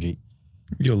energy.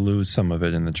 You'll lose some of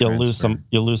it in the transfer.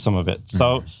 You'll lose some of it. Mm-hmm.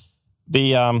 So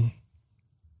the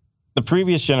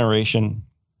previous generation,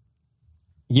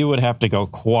 you would have to go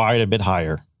quite a bit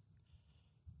higher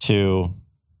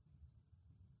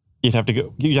you'd have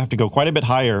to go quite a bit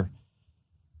higher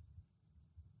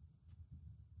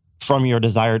from your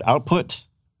desired output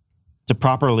to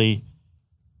properly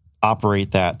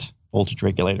operate that voltage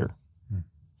regulator.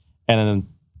 And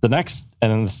then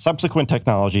the subsequent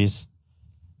technologies,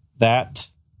 that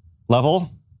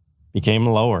level became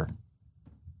lower.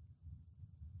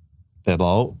 The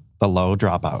low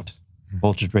dropout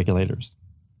voltage regulators.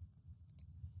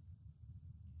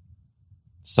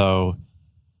 So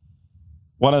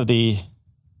one of the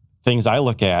things I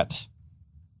look at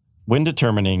when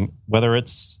determining whether it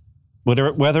is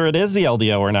the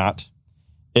LDO or not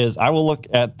is I will look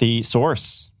at the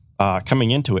source coming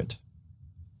into it.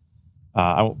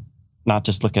 I will not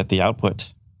just look at the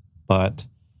output, but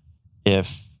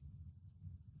if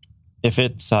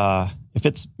it's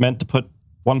meant to put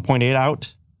 1.8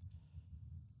 out,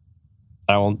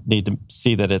 I will need to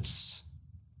see that it's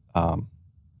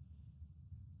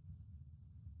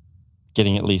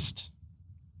getting at least,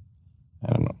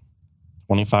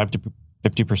 25 to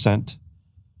 50%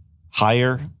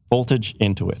 higher voltage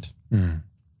into it. Mm.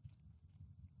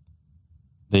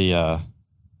 And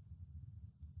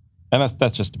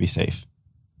that's just to be safe.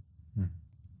 Mm.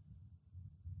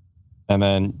 And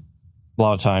then a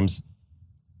lot of times,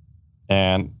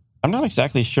 and I'm not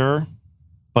exactly sure,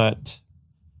 but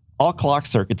all clock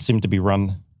circuits seem to be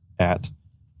run at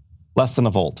less than a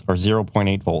volt or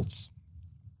 0.8 volts.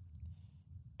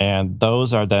 And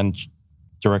those are then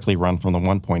directly run from the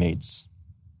 1.8s.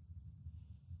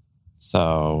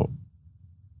 So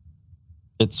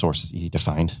its source is easy to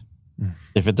find. Mm.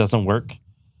 If it doesn't work,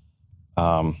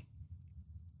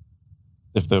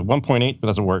 if the 1.8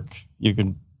 doesn't work, you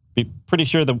can be pretty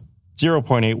sure the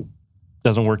 0.8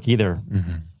 doesn't work either.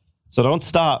 Mm-hmm. So don't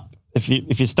stop. If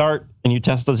you start and you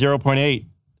test the 0.8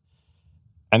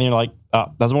 and you're like,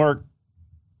 oh, doesn't work,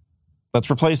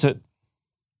 let's replace it.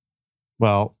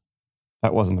 Well,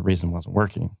 that wasn't the reason it wasn't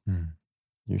working.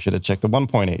 You should have checked the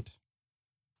 1.8.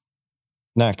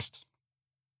 Next.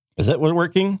 Is that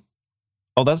working?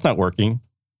 Oh, that's not working.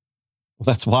 Well,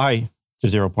 that's why the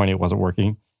 0.8 wasn't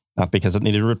working, not because it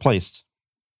needed replaced.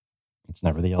 It's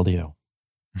never the LDO.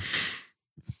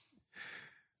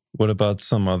 What about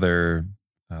some other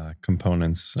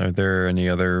components? Are there any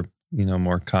other,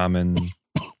 more common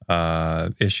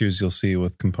issues you'll see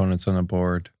with components on a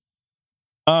board?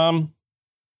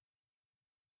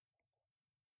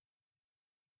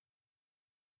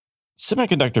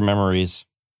 Semiconductor memories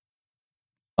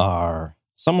are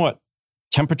somewhat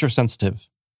temperature sensitive.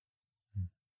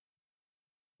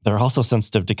 They're also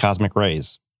sensitive to cosmic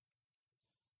rays.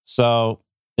 So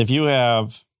if you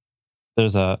have,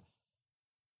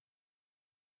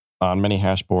 on many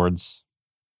hash boards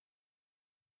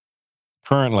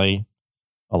currently,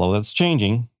 although that's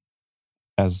changing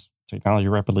as technology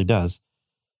rapidly does,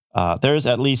 there's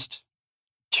at least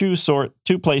two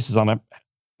places on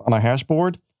a hash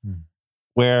board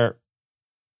where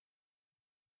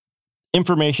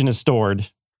information is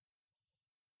stored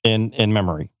in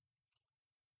memory.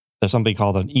 There's something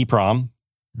called an EEPROM.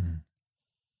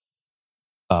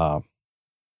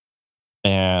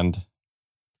 And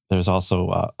there's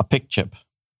also a PIC chip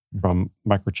from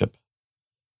Microchip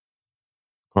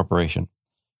Corporation.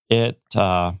 And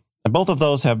both of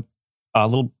those have a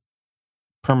little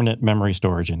permanent memory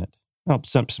storage in it. Well,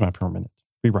 semi-permanent,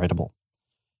 rewritable.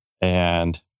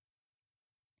 And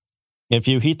if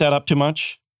you heat that up too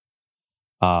much,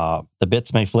 the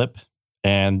bits may flip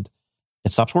and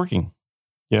it stops working.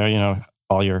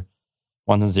 All your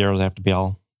ones and zeros have to be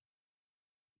all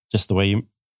just the way you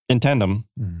intend them.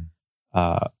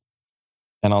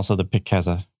 And also the PIC has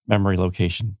a memory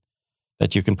location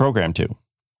that you can program to.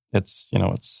 It's a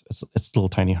little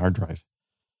tiny hard drive.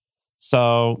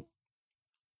 So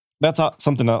that's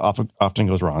something that often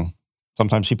goes wrong.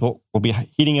 Sometimes people will be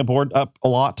heating a board up a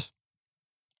lot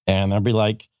and they'll be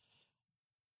like,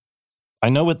 I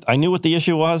knew what the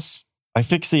issue was. I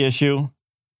fixed the issue,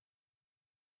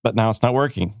 but now it's not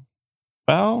working.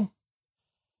 Well,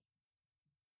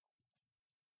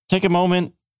 take a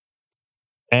moment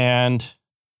and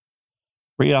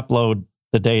re-upload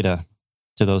the data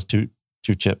to those two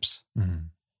chips.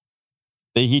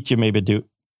 The heat you may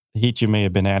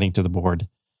have been adding to the board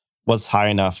was high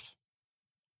enough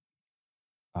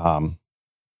that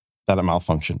it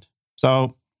malfunctioned.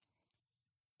 So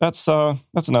that's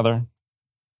another.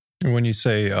 When you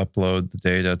say upload the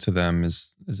data to them,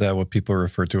 is that what people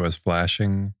refer to as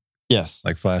flashing? Yes.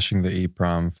 Like flashing the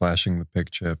EEPROM, flashing the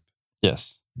PIC chip?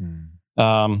 Yes.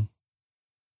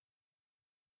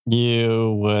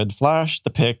 You would flash the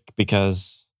PIC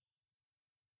because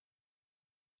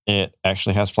it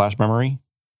actually has flash memory.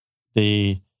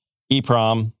 The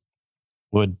EEPROM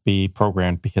would be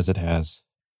programmed because it has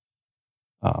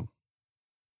a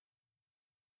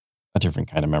different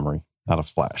kind of memory, not a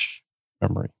flash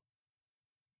memory.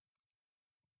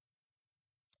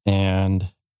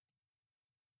 And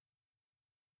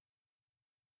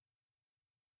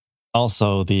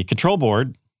also the control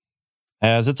board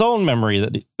has its own memory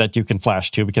that you can flash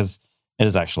to because it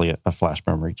is actually a flash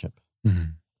memory chip.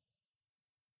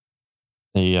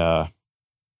 The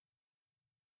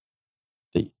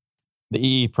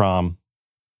EEPROM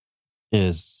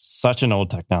is such an old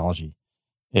technology.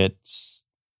 It's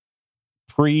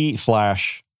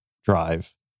pre-flash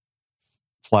drive,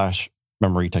 flash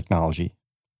memory technology.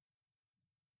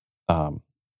 I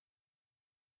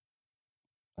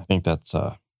think that's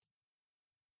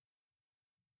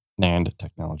NAND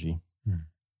technology,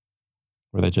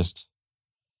 where they just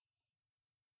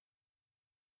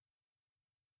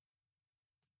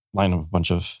line up a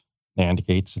bunch of NAND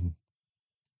gates and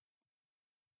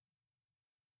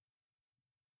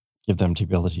give them the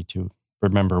ability to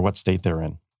remember what state they're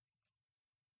in.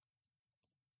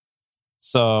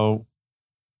 So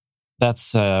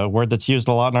that's a word that's used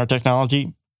a lot in our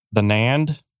technology. The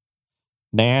NAND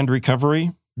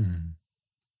recovery,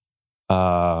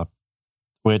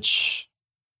 which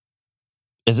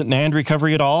isn't NAND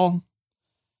recovery at all.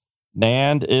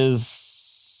 NAND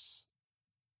is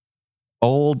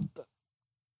old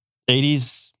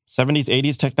 80s, 70s,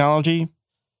 80s technology.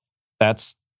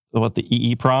 That's what the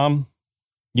EEPROM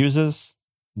uses,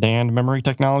 NAND memory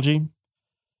technology.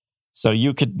 So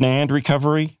you could NAND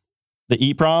recovery the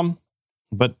EEPROM,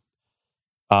 but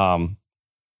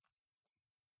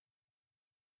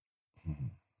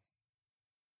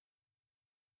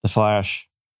the flash.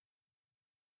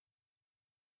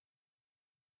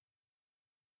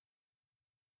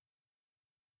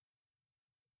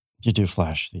 You do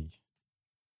flash the...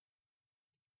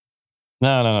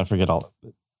 No, forget all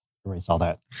that. Erase all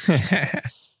that.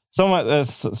 So much, there's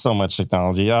so much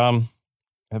technology. I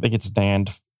think it's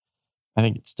NAND. I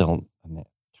think it's still a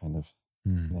kind of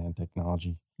NAND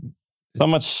technology. So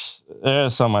much.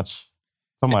 There's so much.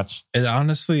 It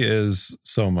honestly is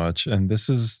so much, and this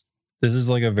is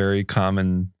like a very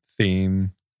common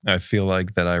theme. I feel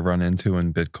like that I run into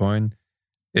in Bitcoin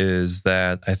is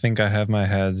that I think I have my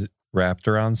head wrapped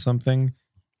around something,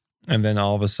 and then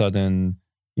all of a sudden,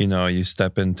 you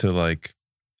step into like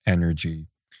energy,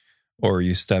 or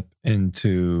you step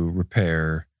into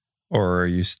repair, or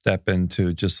you step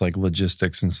into just like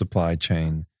logistics and supply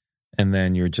chain, and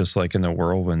then you're just like in a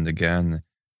whirlwind again.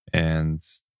 And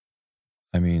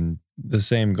I mean, the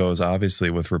same goes obviously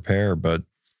with repair, but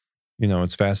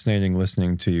it's fascinating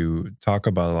listening to you talk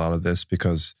about a lot of this,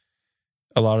 because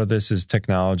a lot of this is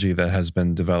technology that has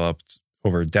been developed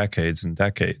over decades and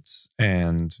decades.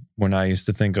 And when I used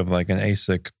to think of like an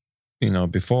ASIC,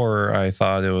 before, I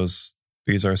thought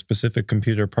these are specific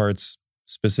computer parts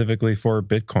specifically for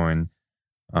Bitcoin.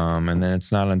 And then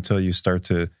it's not until you start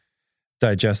to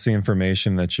digest the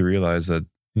information that you realize that,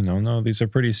 no, these are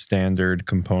pretty standard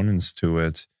components to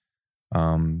it,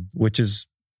 which is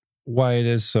why it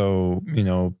is so,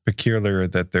 peculiar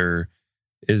that there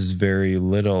is very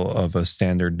little of a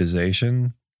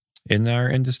standardization in our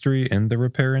industry, in the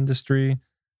repair industry.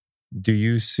 Do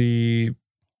you see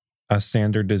a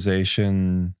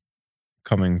standardization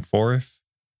coming forth?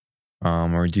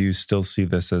 Or do you still see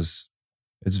this as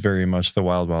it's very much the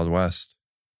wild, wild west?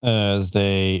 As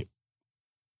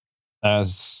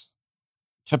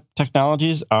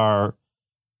technologies are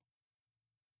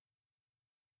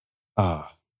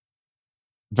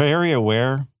very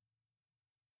aware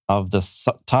of the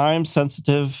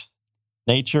time-sensitive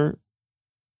nature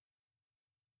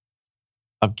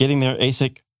of getting their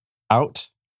ASIC out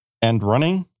and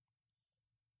running,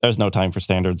 there's no time for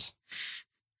standards.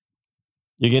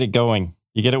 You get it going,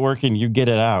 you get it working, you get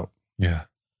it out. Yeah.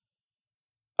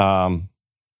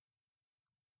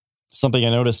 Something I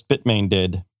noticed Bitmain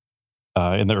did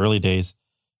in the early days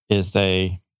is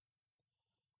there's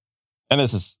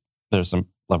some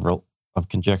level of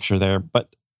conjecture there,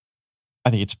 but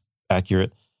I think it's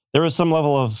accurate. There was some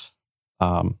level of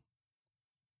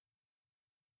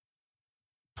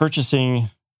purchasing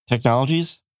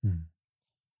technologies,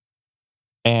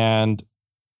 and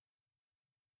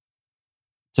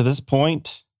to this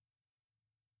point,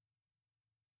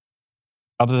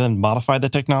 other than modify the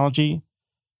technology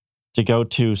to go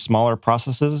to smaller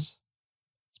processes,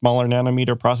 smaller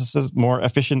nanometer processes, more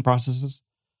efficient processes,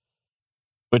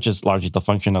 which is largely the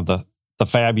function of the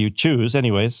fab you choose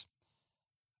anyways,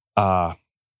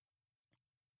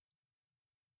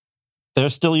 they're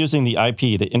still using the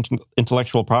IP, the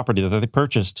intellectual property that they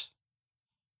purchased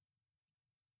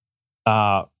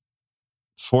for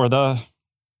the...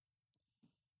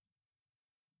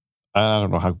 I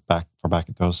don't know how far back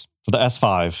it goes. For the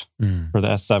S5, for the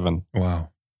S7.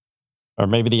 Wow. Or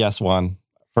maybe the S1,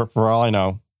 for all I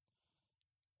know.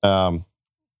 And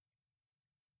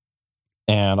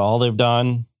all they've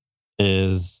done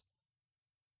is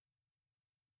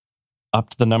up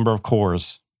to the number of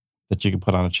cores that you can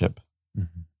put on a chip.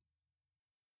 Mm-hmm.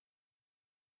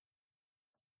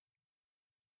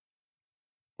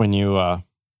 When you're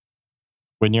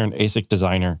an ASIC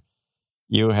designer,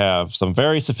 you have some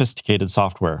very sophisticated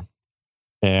software,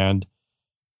 and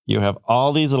you have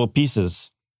all these little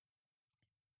pieces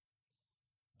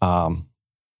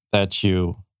that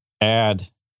you add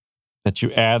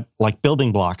like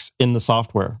building blocks in the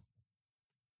software,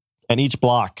 and each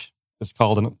block is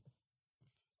called an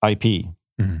IP,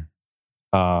 an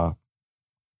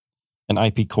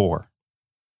IP core,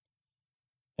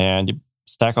 and you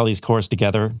stack all these cores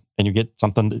together, and you get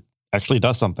something that actually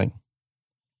does something.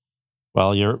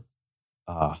 Well,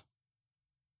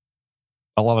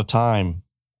 a lot of time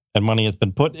and money has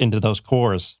been put into those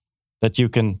cores that you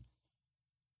can,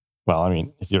 well, I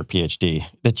mean, if you're a PhD,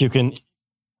 that you can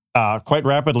quite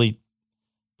rapidly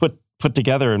put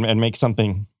together and make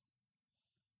something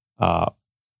that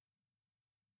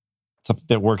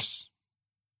works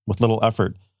with little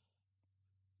effort.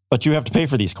 But you have to pay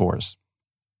for these cores.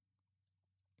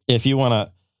 If you want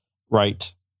to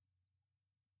write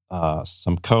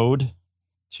some code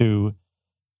to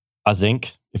a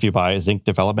Zinc, if you buy a Zinc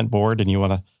development board and you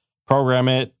want to program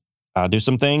it, do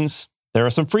some things, there are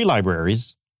some free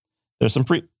libraries. There's some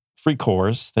free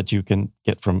cores that you can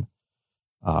get from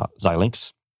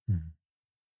Xilinx.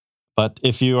 But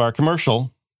if you are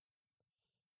commercial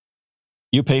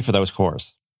you pay for those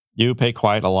cores. You pay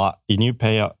quite a lot, and you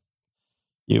pay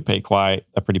quite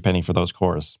a pretty penny for those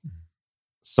cores.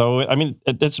 So, I mean,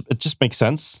 it just makes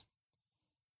sense.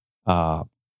 I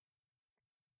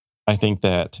think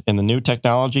that in the new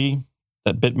technology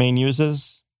that Bitmain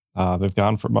uses, they've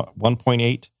gone from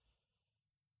 1.8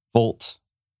 volt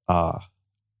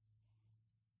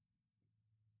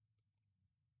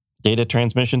data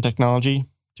transmission technology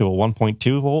to a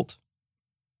 1.2 volt.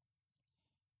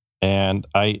 And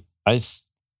I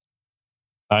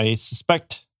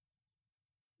suspect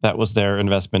that was their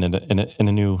investment in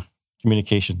a new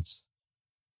communications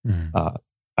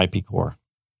IP core.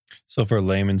 So for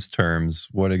layman's terms,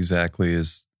 what exactly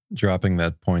is dropping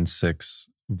that 0.6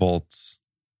 volts?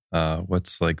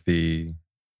 What's the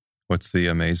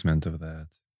amazement of that?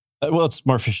 Well, it's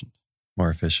more efficient. More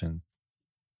efficient.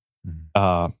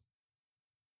 Mm-hmm.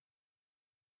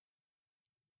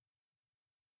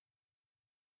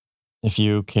 If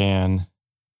you can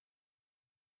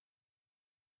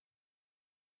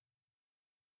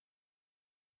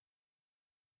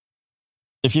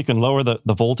lower the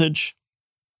voltage,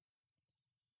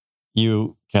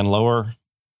 you can lower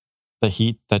the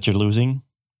heat that you're losing,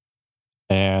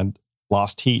 and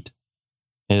lost heat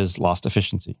is lost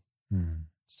efficiency.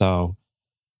 So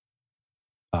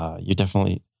you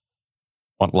definitely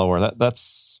want lower.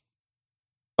 That's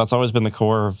always been the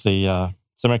core of the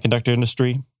semiconductor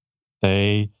industry.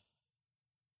 They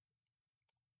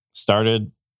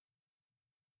started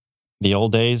the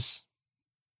old days,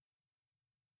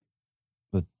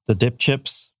 the dip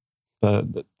chips,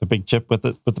 the big chip with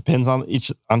the pins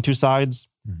on two sides.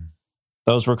 Mm-hmm.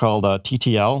 Those were called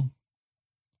TTL.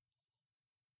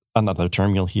 Another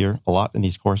term you'll hear a lot in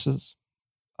these courses,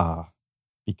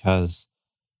 because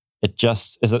it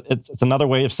just is it's another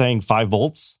way of saying 5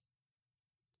 volts,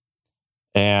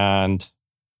 and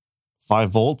 5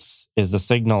 volts is the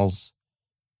signals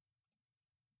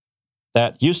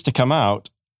that used to come out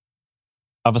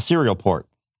of a serial port.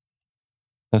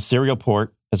 A serial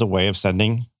port is a way of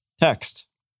sending text.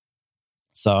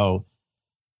 So,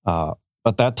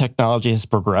 but that technology has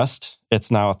progressed.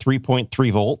 It's now a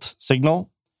 3.3 volt signal.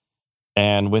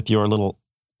 And with your little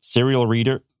serial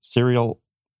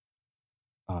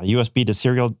USB to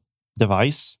serial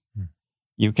device,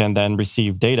 you can then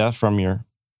receive data from your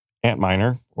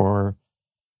Antminer or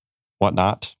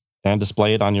whatnot and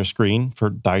display it on your screen for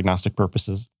diagnostic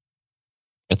purposes.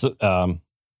 It's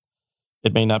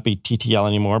it may not be TTL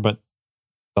anymore, but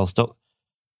they'll still,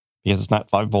 because it's not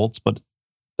 5 volts, but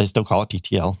they still call it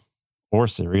TTL or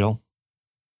serial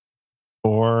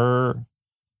or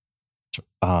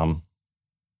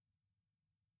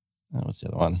what's the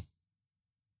other one?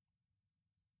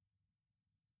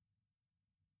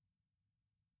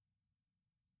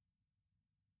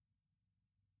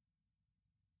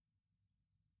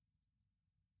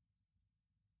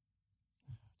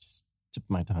 Just tip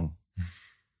my tongue.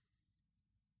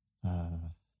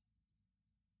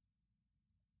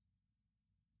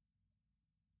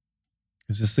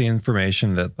 Is this the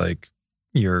information that like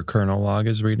your kernel log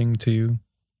is reading to you?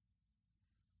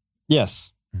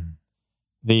 Yes.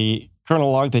 The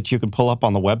kernel log that you can pull up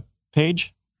on the web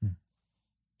page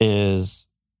is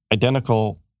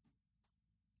identical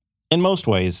in most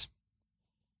ways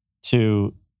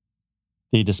to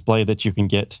the display that you can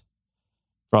get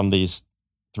from these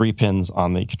 3 pins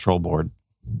on the control board.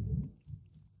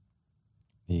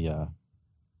 The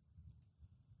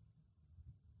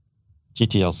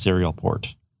TTL serial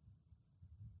port.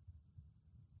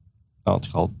 Oh, it's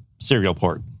called serial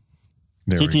port.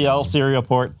 TTL serial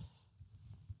port.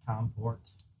 COM port.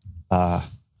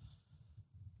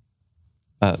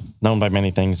 Known by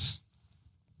many things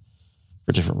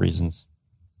for different reasons.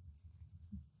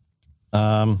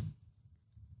 Do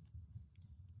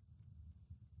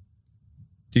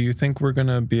you think we're going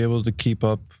to be able to keep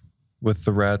up with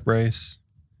the rat race?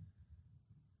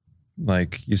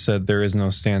 Like you said, there is no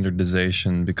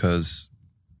standardization because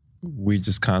we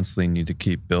just constantly need to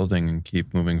keep building and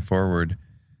keep moving forward.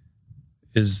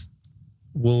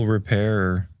 Will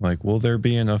there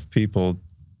be enough people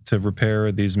to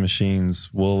repair these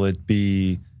machines? Will it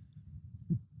be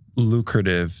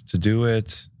lucrative to do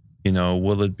it?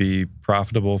 Will it be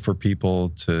profitable for people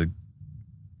to,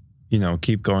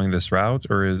 keep going this route?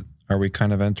 Or are we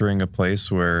kind of entering a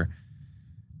place where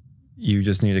you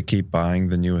just need to keep buying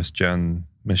the newest gen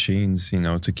machines,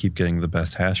 to keep getting the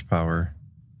best hash power?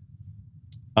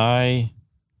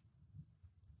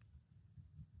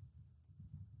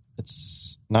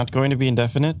 It's not going to be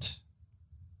indefinite.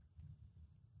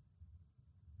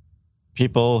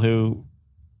 People who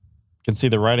can see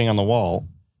the writing on the wall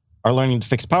are learning to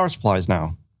fix power supplies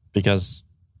now because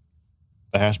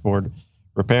the hashboard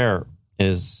repair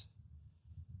is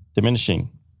diminishing.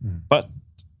 But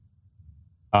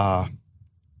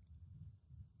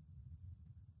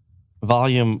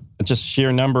volume, just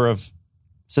sheer number of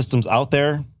systems out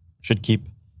there should keep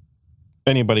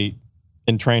anybody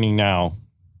in training now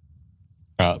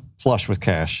flush with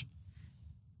cash.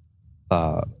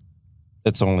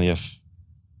 It's only if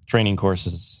training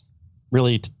courses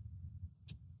really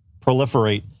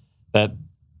proliferate that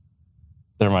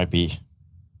there might be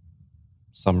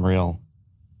some real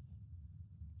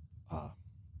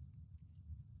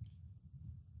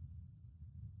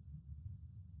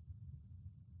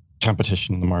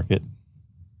competition in the market.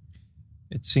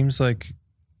 It seems like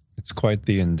it's quite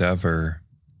the endeavor.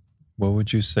 What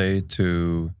would you say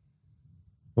to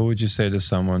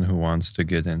someone who wants to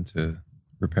get into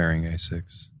repairing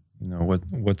ASICs? You know,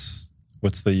 what's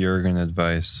the Juergen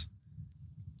advice?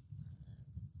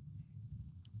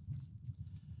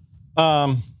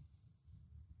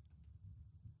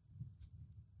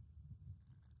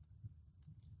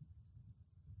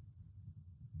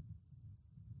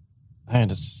 And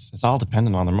it's all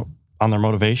dependent on their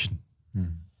motivation.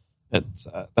 It's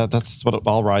that's what it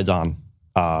all rides on.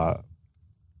 Are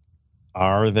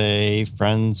they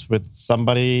friends with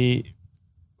somebody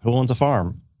who owns a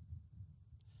farm?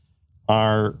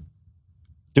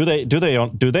 Do they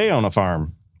own a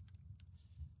farm?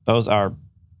 Those are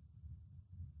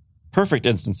perfect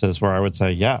instances where I would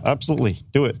say, yeah, absolutely,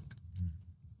 do it,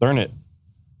 learn it.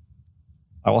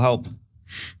 I will help.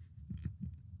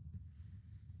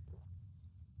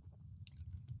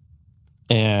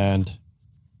 And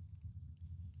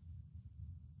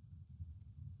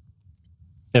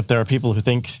if there are people who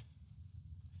think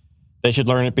they should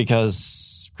learn it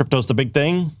because crypto's the big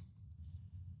thing,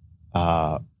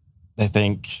 they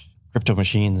think crypto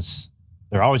machines,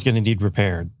 they're always going to need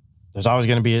repaired. There's always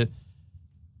going to be an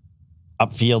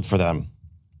upfield for them.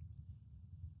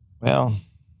 Well,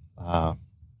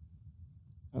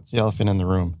 that's the elephant in the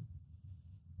room.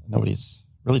 Nobody's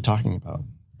really talking about.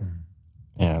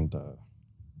 And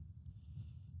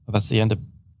that's the end of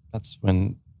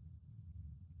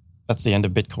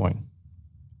Bitcoin.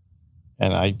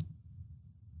 And I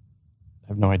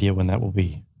have no idea when that will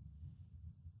be.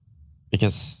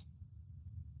 Because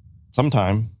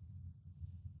sometime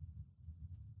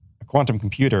a quantum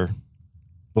computer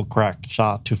will crack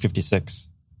SHA-256.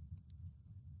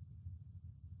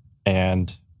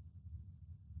 And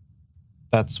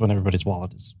that's when everybody's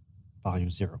wallet is value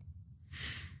zero.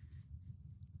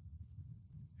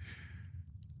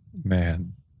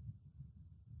 Man.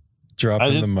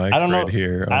 Dropping the mic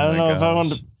here. I don't know if I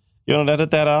want to, you want to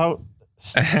edit that out?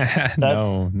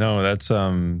 No, that's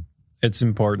it's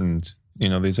important. You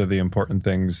know, these are the important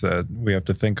things that we have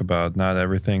to think about. Not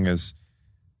everything is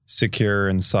secure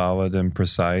and solid and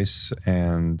precise,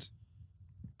 and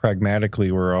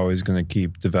pragmatically we're always going to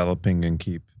keep developing and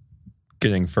keep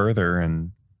getting further.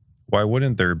 And why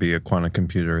wouldn't there be a quantum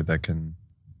computer that can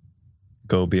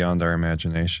go beyond our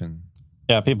imagination?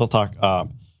 Yeah, people talk.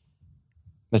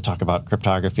 They talk about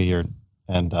cryptography and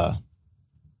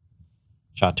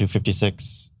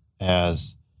SHA-256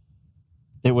 as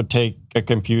it would take a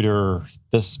computer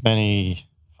this many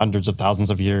hundreds of thousands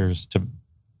of years to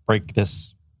break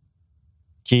this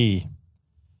key.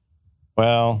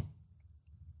 Well,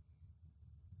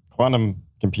 quantum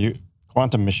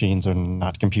machines are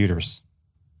not computers.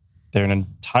 They're an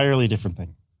entirely different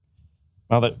thing.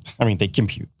 Well, they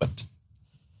compute, but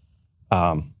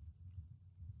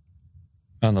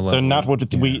on the level,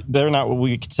 they're not what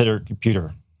we consider a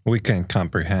computer. We can't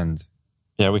comprehend.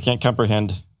 Yeah, we can't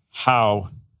comprehend how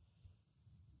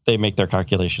they make their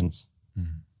calculations.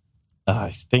 I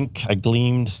think I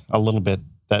gleaned a little bit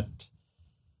that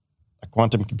a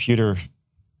quantum computer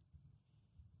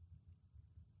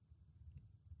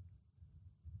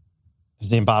is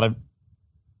the embodiment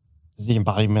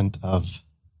of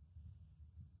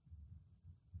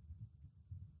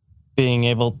being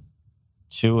able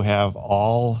to have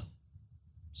all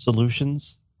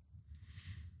solutions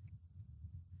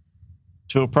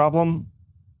to a problem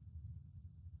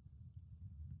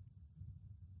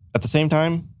at the same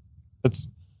time.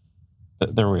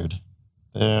 They're weird.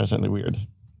 They're certainly weird.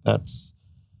 That's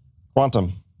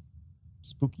quantum.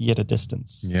 Spooky at a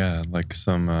distance. Yeah, like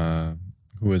some,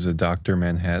 who was a Dr.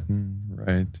 Manhattan,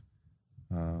 right?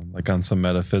 Like on some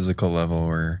metaphysical level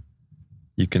where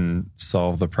you can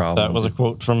solve the problem. That was a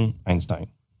quote from Einstein.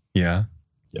 Yeah?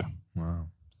 Yeah. Wow.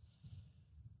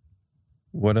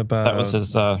 What about... That was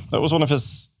his, that was one of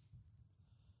his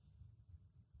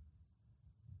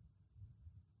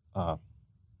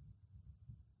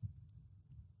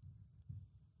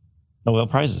Nobel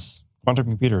Prizes, quantum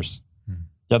computers.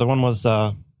 The other one was,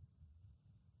 I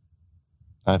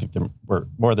think there were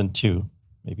more than two,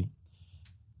 maybe.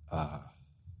 That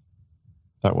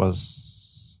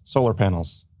was solar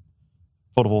panels,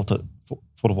 photovoltaic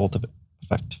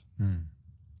effect. And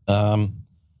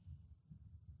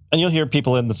you'll hear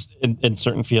people in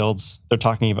certain fields, they'll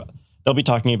be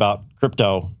talking about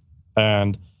crypto,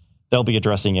 and they'll be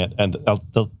addressing it, and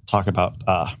they'll talk about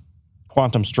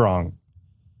quantum strong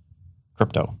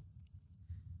crypto.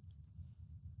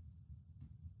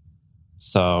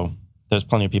 So there's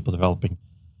plenty of people developing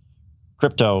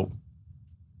crypto,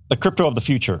 the crypto of the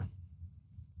future.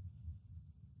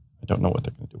 I don't know what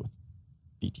they're going to do with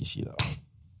BTC, though.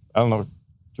 I don't know what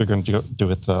they're going to do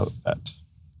with that.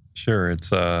 Sure.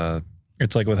 It's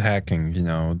like with hacking,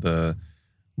 the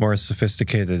more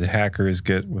sophisticated hackers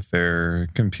get with their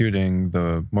computing,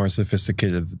 the more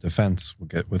sophisticated the defense will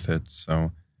get with it.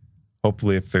 So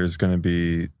hopefully if there's going to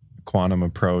be a quantum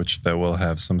approach, that we'll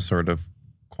have some sort of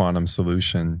quantum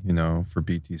solution, for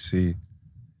BTC.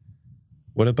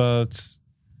 What about,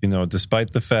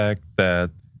 despite the fact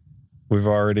that we've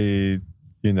already,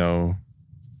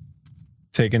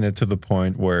 taken it to the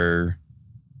point where,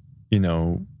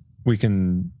 we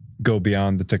can go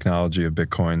beyond the technology of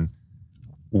Bitcoin,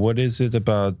 what is it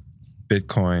about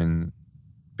Bitcoin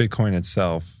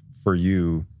itself for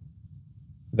you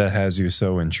that has you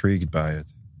so intrigued by it?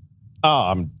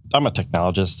 Oh, I'm a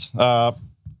technologist.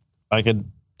 I could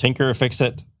tinker or fix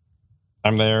it.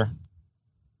 I'm there.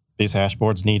 These hash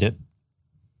boards need it.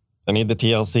 I need the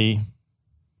TLC.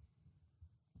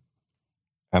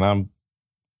 And I'm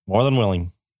more than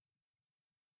willing.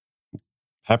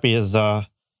 Happy as a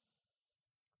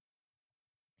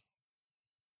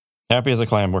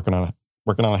clam working on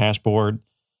a hash board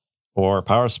or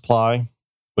power supply,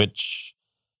 which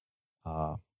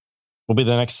will be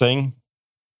the next thing,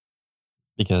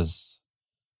 because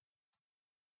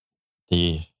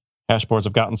the hash boards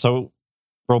have gotten so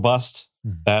robust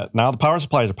that now the power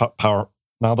supplies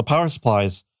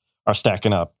are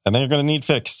stacking up, and they're going to need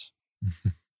fixed.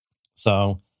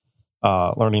 So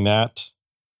learning that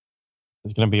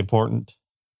is going to be important.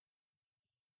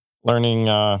 Learning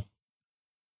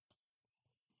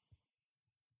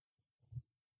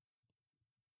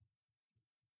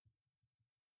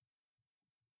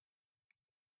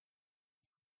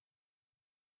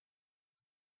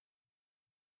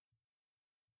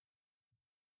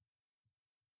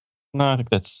no, I think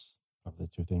that's probably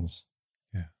the two things.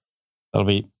 Yeah. That'll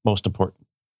be most important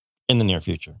in the near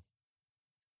future.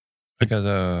 I got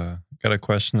a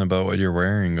question about what you're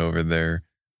wearing over there.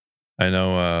 I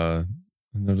know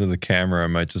under the camera it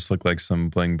might just look like some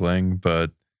bling bling,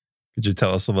 but could you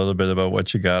tell us a little bit about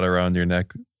what you got around your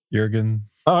neck, Juergen?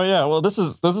 Oh yeah, well this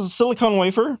is a silicone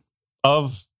wafer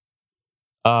of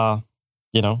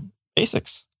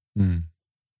ASICs.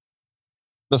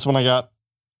 This one I got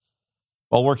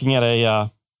while working at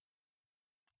a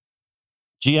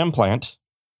GM plant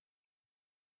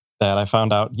that I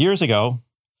found out years ago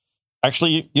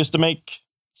actually used to make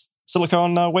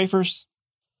silicone wafers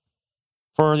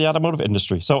for the automotive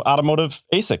industry. So automotive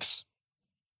ASICs.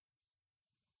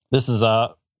 This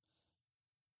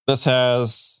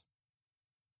has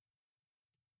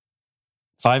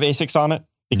 5 ASICs on it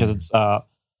because it's a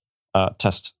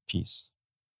test piece.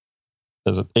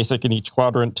 There's an ASIC in each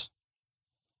quadrant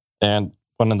and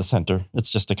one in the center. It's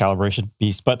just a calibration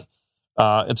piece, but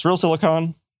it's real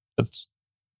silicon. It's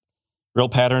real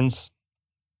patterns.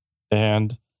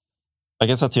 And I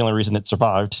guess that's the only reason it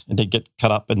survived and didn't get cut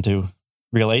up into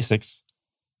real ASICs.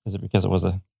 Is it because it was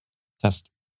a test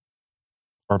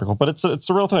article? But it's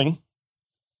a real thing.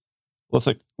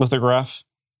 Lithograph.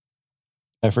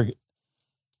 I forget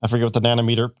what the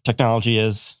nanometer technology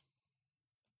is.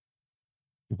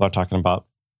 People are talking about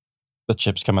the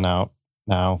chips coming out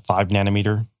now, 5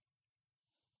 nanometer.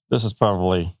 This is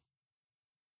probably,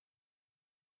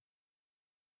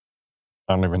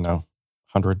 I don't even know,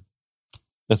 100.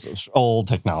 It's old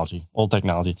technology.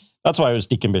 That's why it was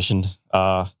decommissioned.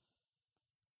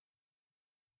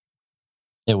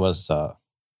 It was no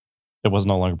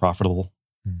longer profitable.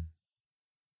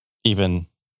 Even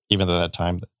at that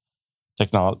time,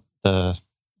 the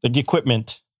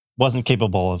equipment wasn't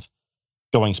capable of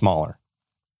going smaller.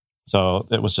 So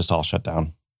it was just all shut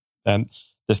down. And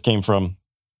this came from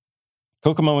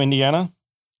Kokomo, Indiana,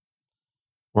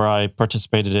 where I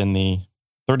participated in the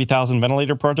 30,000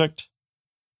 ventilator project.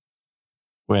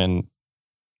 When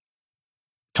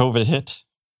COVID hit,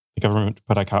 the government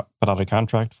put out a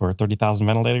contract for 30,000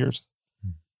 ventilators.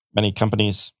 Many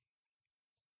companies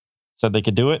said they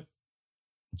could do it.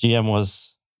 GM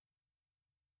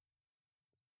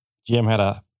had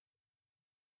a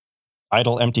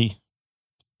idle, empty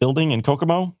building in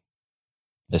Kokomo.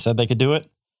 They said they could do it,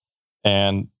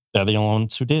 and they're the only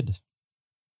ones who did.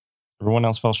 Everyone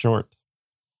else fell short.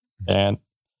 And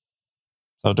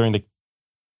so during the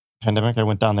pandemic, I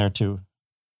went down there to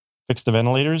fix the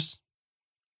ventilators,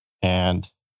 and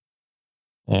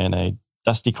in a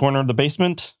dusty corner of the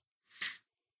basement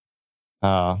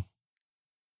was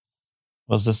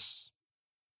this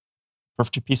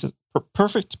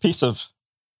perfect piece of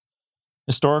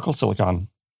historical silicon.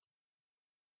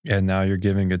 And now you're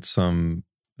giving it some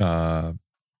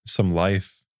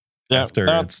life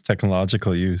after its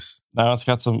technological use. Now it's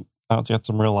got some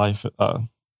real life in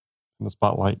the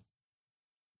spotlight.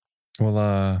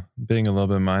 Well, being a little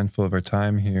bit mindful of our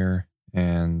time here,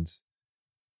 and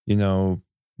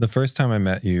the first time I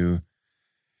met you,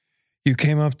 you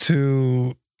came up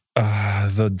to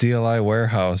the DLI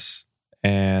warehouse,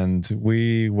 and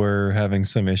we were having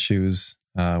some issues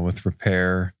with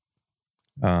repair,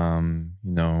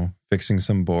 fixing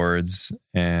some boards,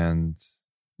 and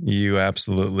you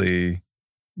absolutely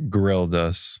grilled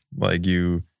us. Like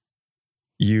you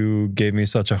gave me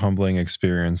such a humbling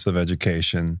experience of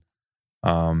education.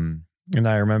 And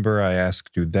I remember I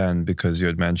asked you then, because you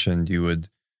had mentioned you would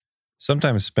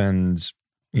sometimes spend,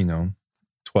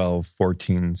 12,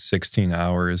 14, 16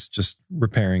 hours just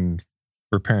repairing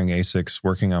ASICs,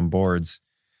 working on boards.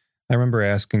 I remember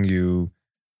asking you,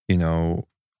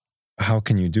 how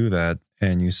can you do that?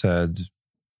 And you said,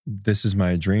 this is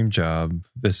my dream job.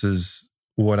 This is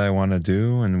what I want to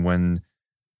do. And when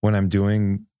I'm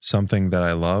doing something that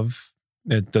I love,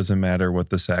 it doesn't matter what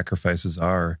the sacrifices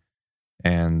are.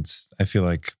 And I feel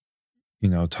like,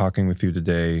 talking with you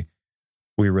today,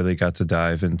 we really got to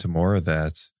dive into more of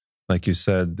that. Like you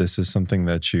said, this is something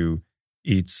that you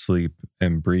eat, sleep,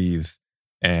 and breathe.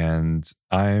 And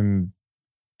I'm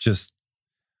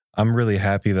really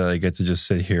happy that I get to just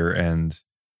sit here and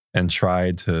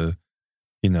try to,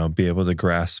 be able to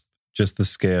grasp just the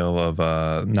scale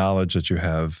of knowledge that you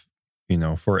have,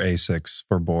 for ASICs,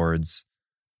 for boards.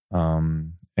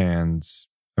 And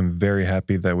I'm very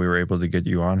happy that we were able to get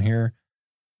you on here.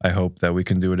 I hope that we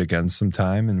can do it again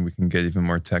sometime and we can get even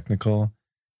more technical.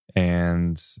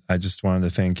 And I just wanted to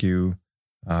thank you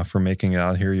for making it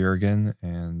out here, Juergen,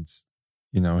 and,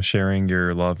 sharing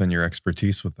your love and your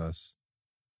expertise with us.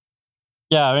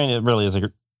 Yeah, I mean, it really is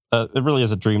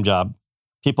a dream job.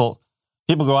 People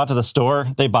go out to the store,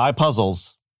 they buy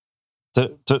puzzles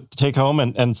to take home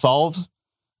and solve.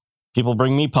 People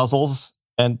bring me puzzles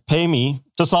and pay me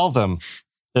to solve them.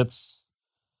 It's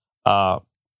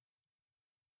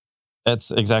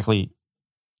exactly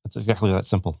that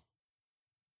simple.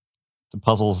 The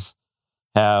puzzles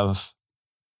have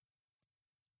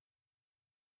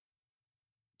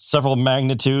several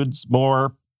magnitudes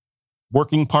more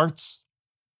working parts,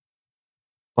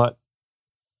 but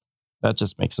that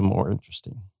just makes them more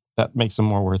interesting. That makes them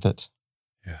more worth it.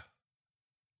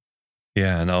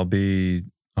 Yeah, and I'll be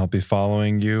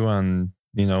following you on,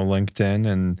 LinkedIn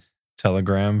and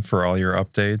Telegram for all your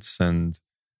updates and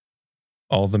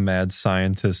all the mad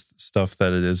scientist stuff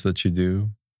that it is that you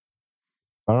do.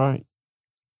 All right.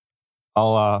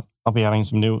 I'll be adding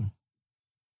some new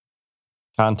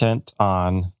content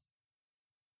on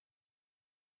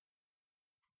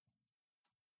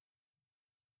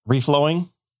reflowing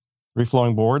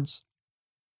boards,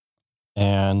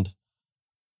 and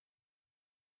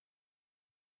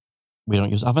we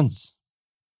don't use ovens.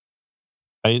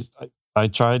 I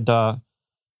tried a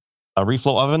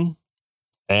reflow oven,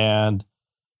 and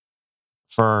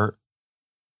for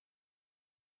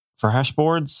hash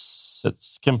boards,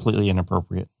 it's completely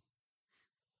inappropriate.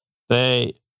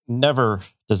 They never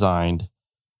designed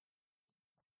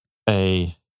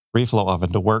a reflow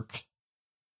oven to work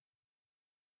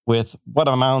with what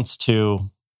amounts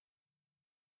to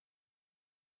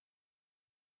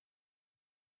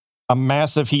a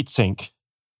massive heat sink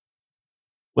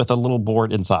with a little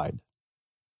board inside.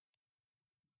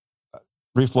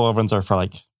 Reflow ovens are for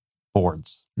like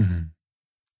boards. Mm-hmm.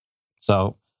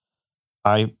 So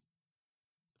I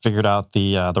figured out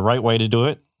the right way to do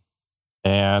it,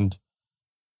 and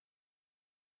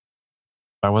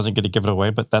I wasn't going to give it away,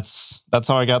 but that's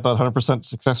how I got that 100%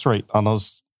 success rate on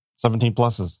those 17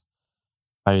 pluses.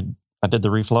 I did the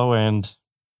reflow, and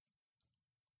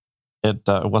it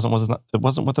wasn't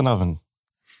with an oven.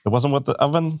 It wasn't with the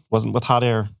oven. Wasn't with hot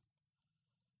air.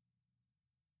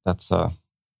 That's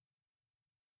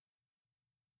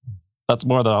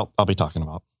more that I'll be talking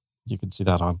about. You can see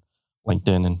that on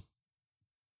LinkedIn and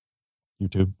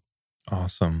YouTube.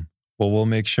 Awesome. Well, we'll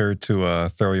make sure to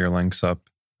throw your links up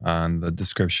on the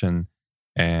description,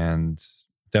 and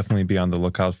definitely be on the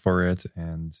lookout for it.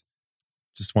 And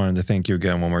just wanted to thank you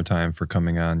again one more time for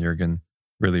coming on, Juergen.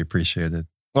 Really appreciate it.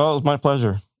 Well, it was my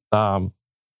pleasure.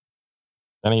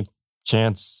 Any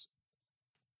chance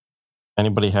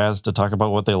anybody has to talk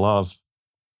about what they love,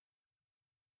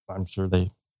 I'm sure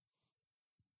they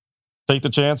take the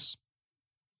chance.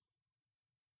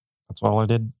 That's all I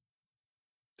did.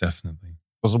 Definitely.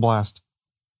 It was a blast.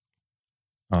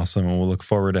 Awesome. And we'll look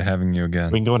forward to having you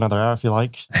again. We can go another hour if you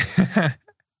like.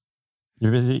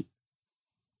 You're busy?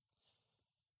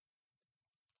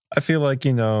 I feel like,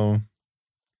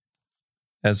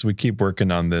 as we keep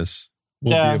working on this,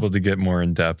 we'll be able to get more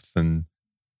in depth, and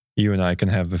you and I can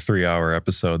have the 3-hour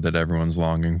episode that everyone's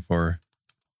longing for.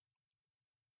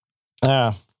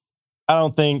 Yeah. I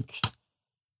don't think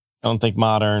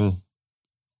modern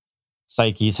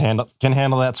psyches can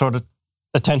handle that sort of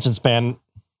attention span.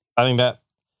 I think that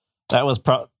was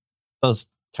those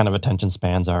kind of attention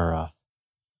spans are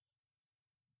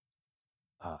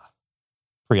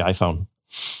pre-iPhone.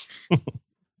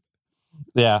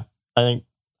 Yeah, I think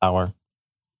hour.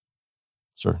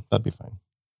 Sure, that'd be fine.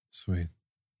 Sweet.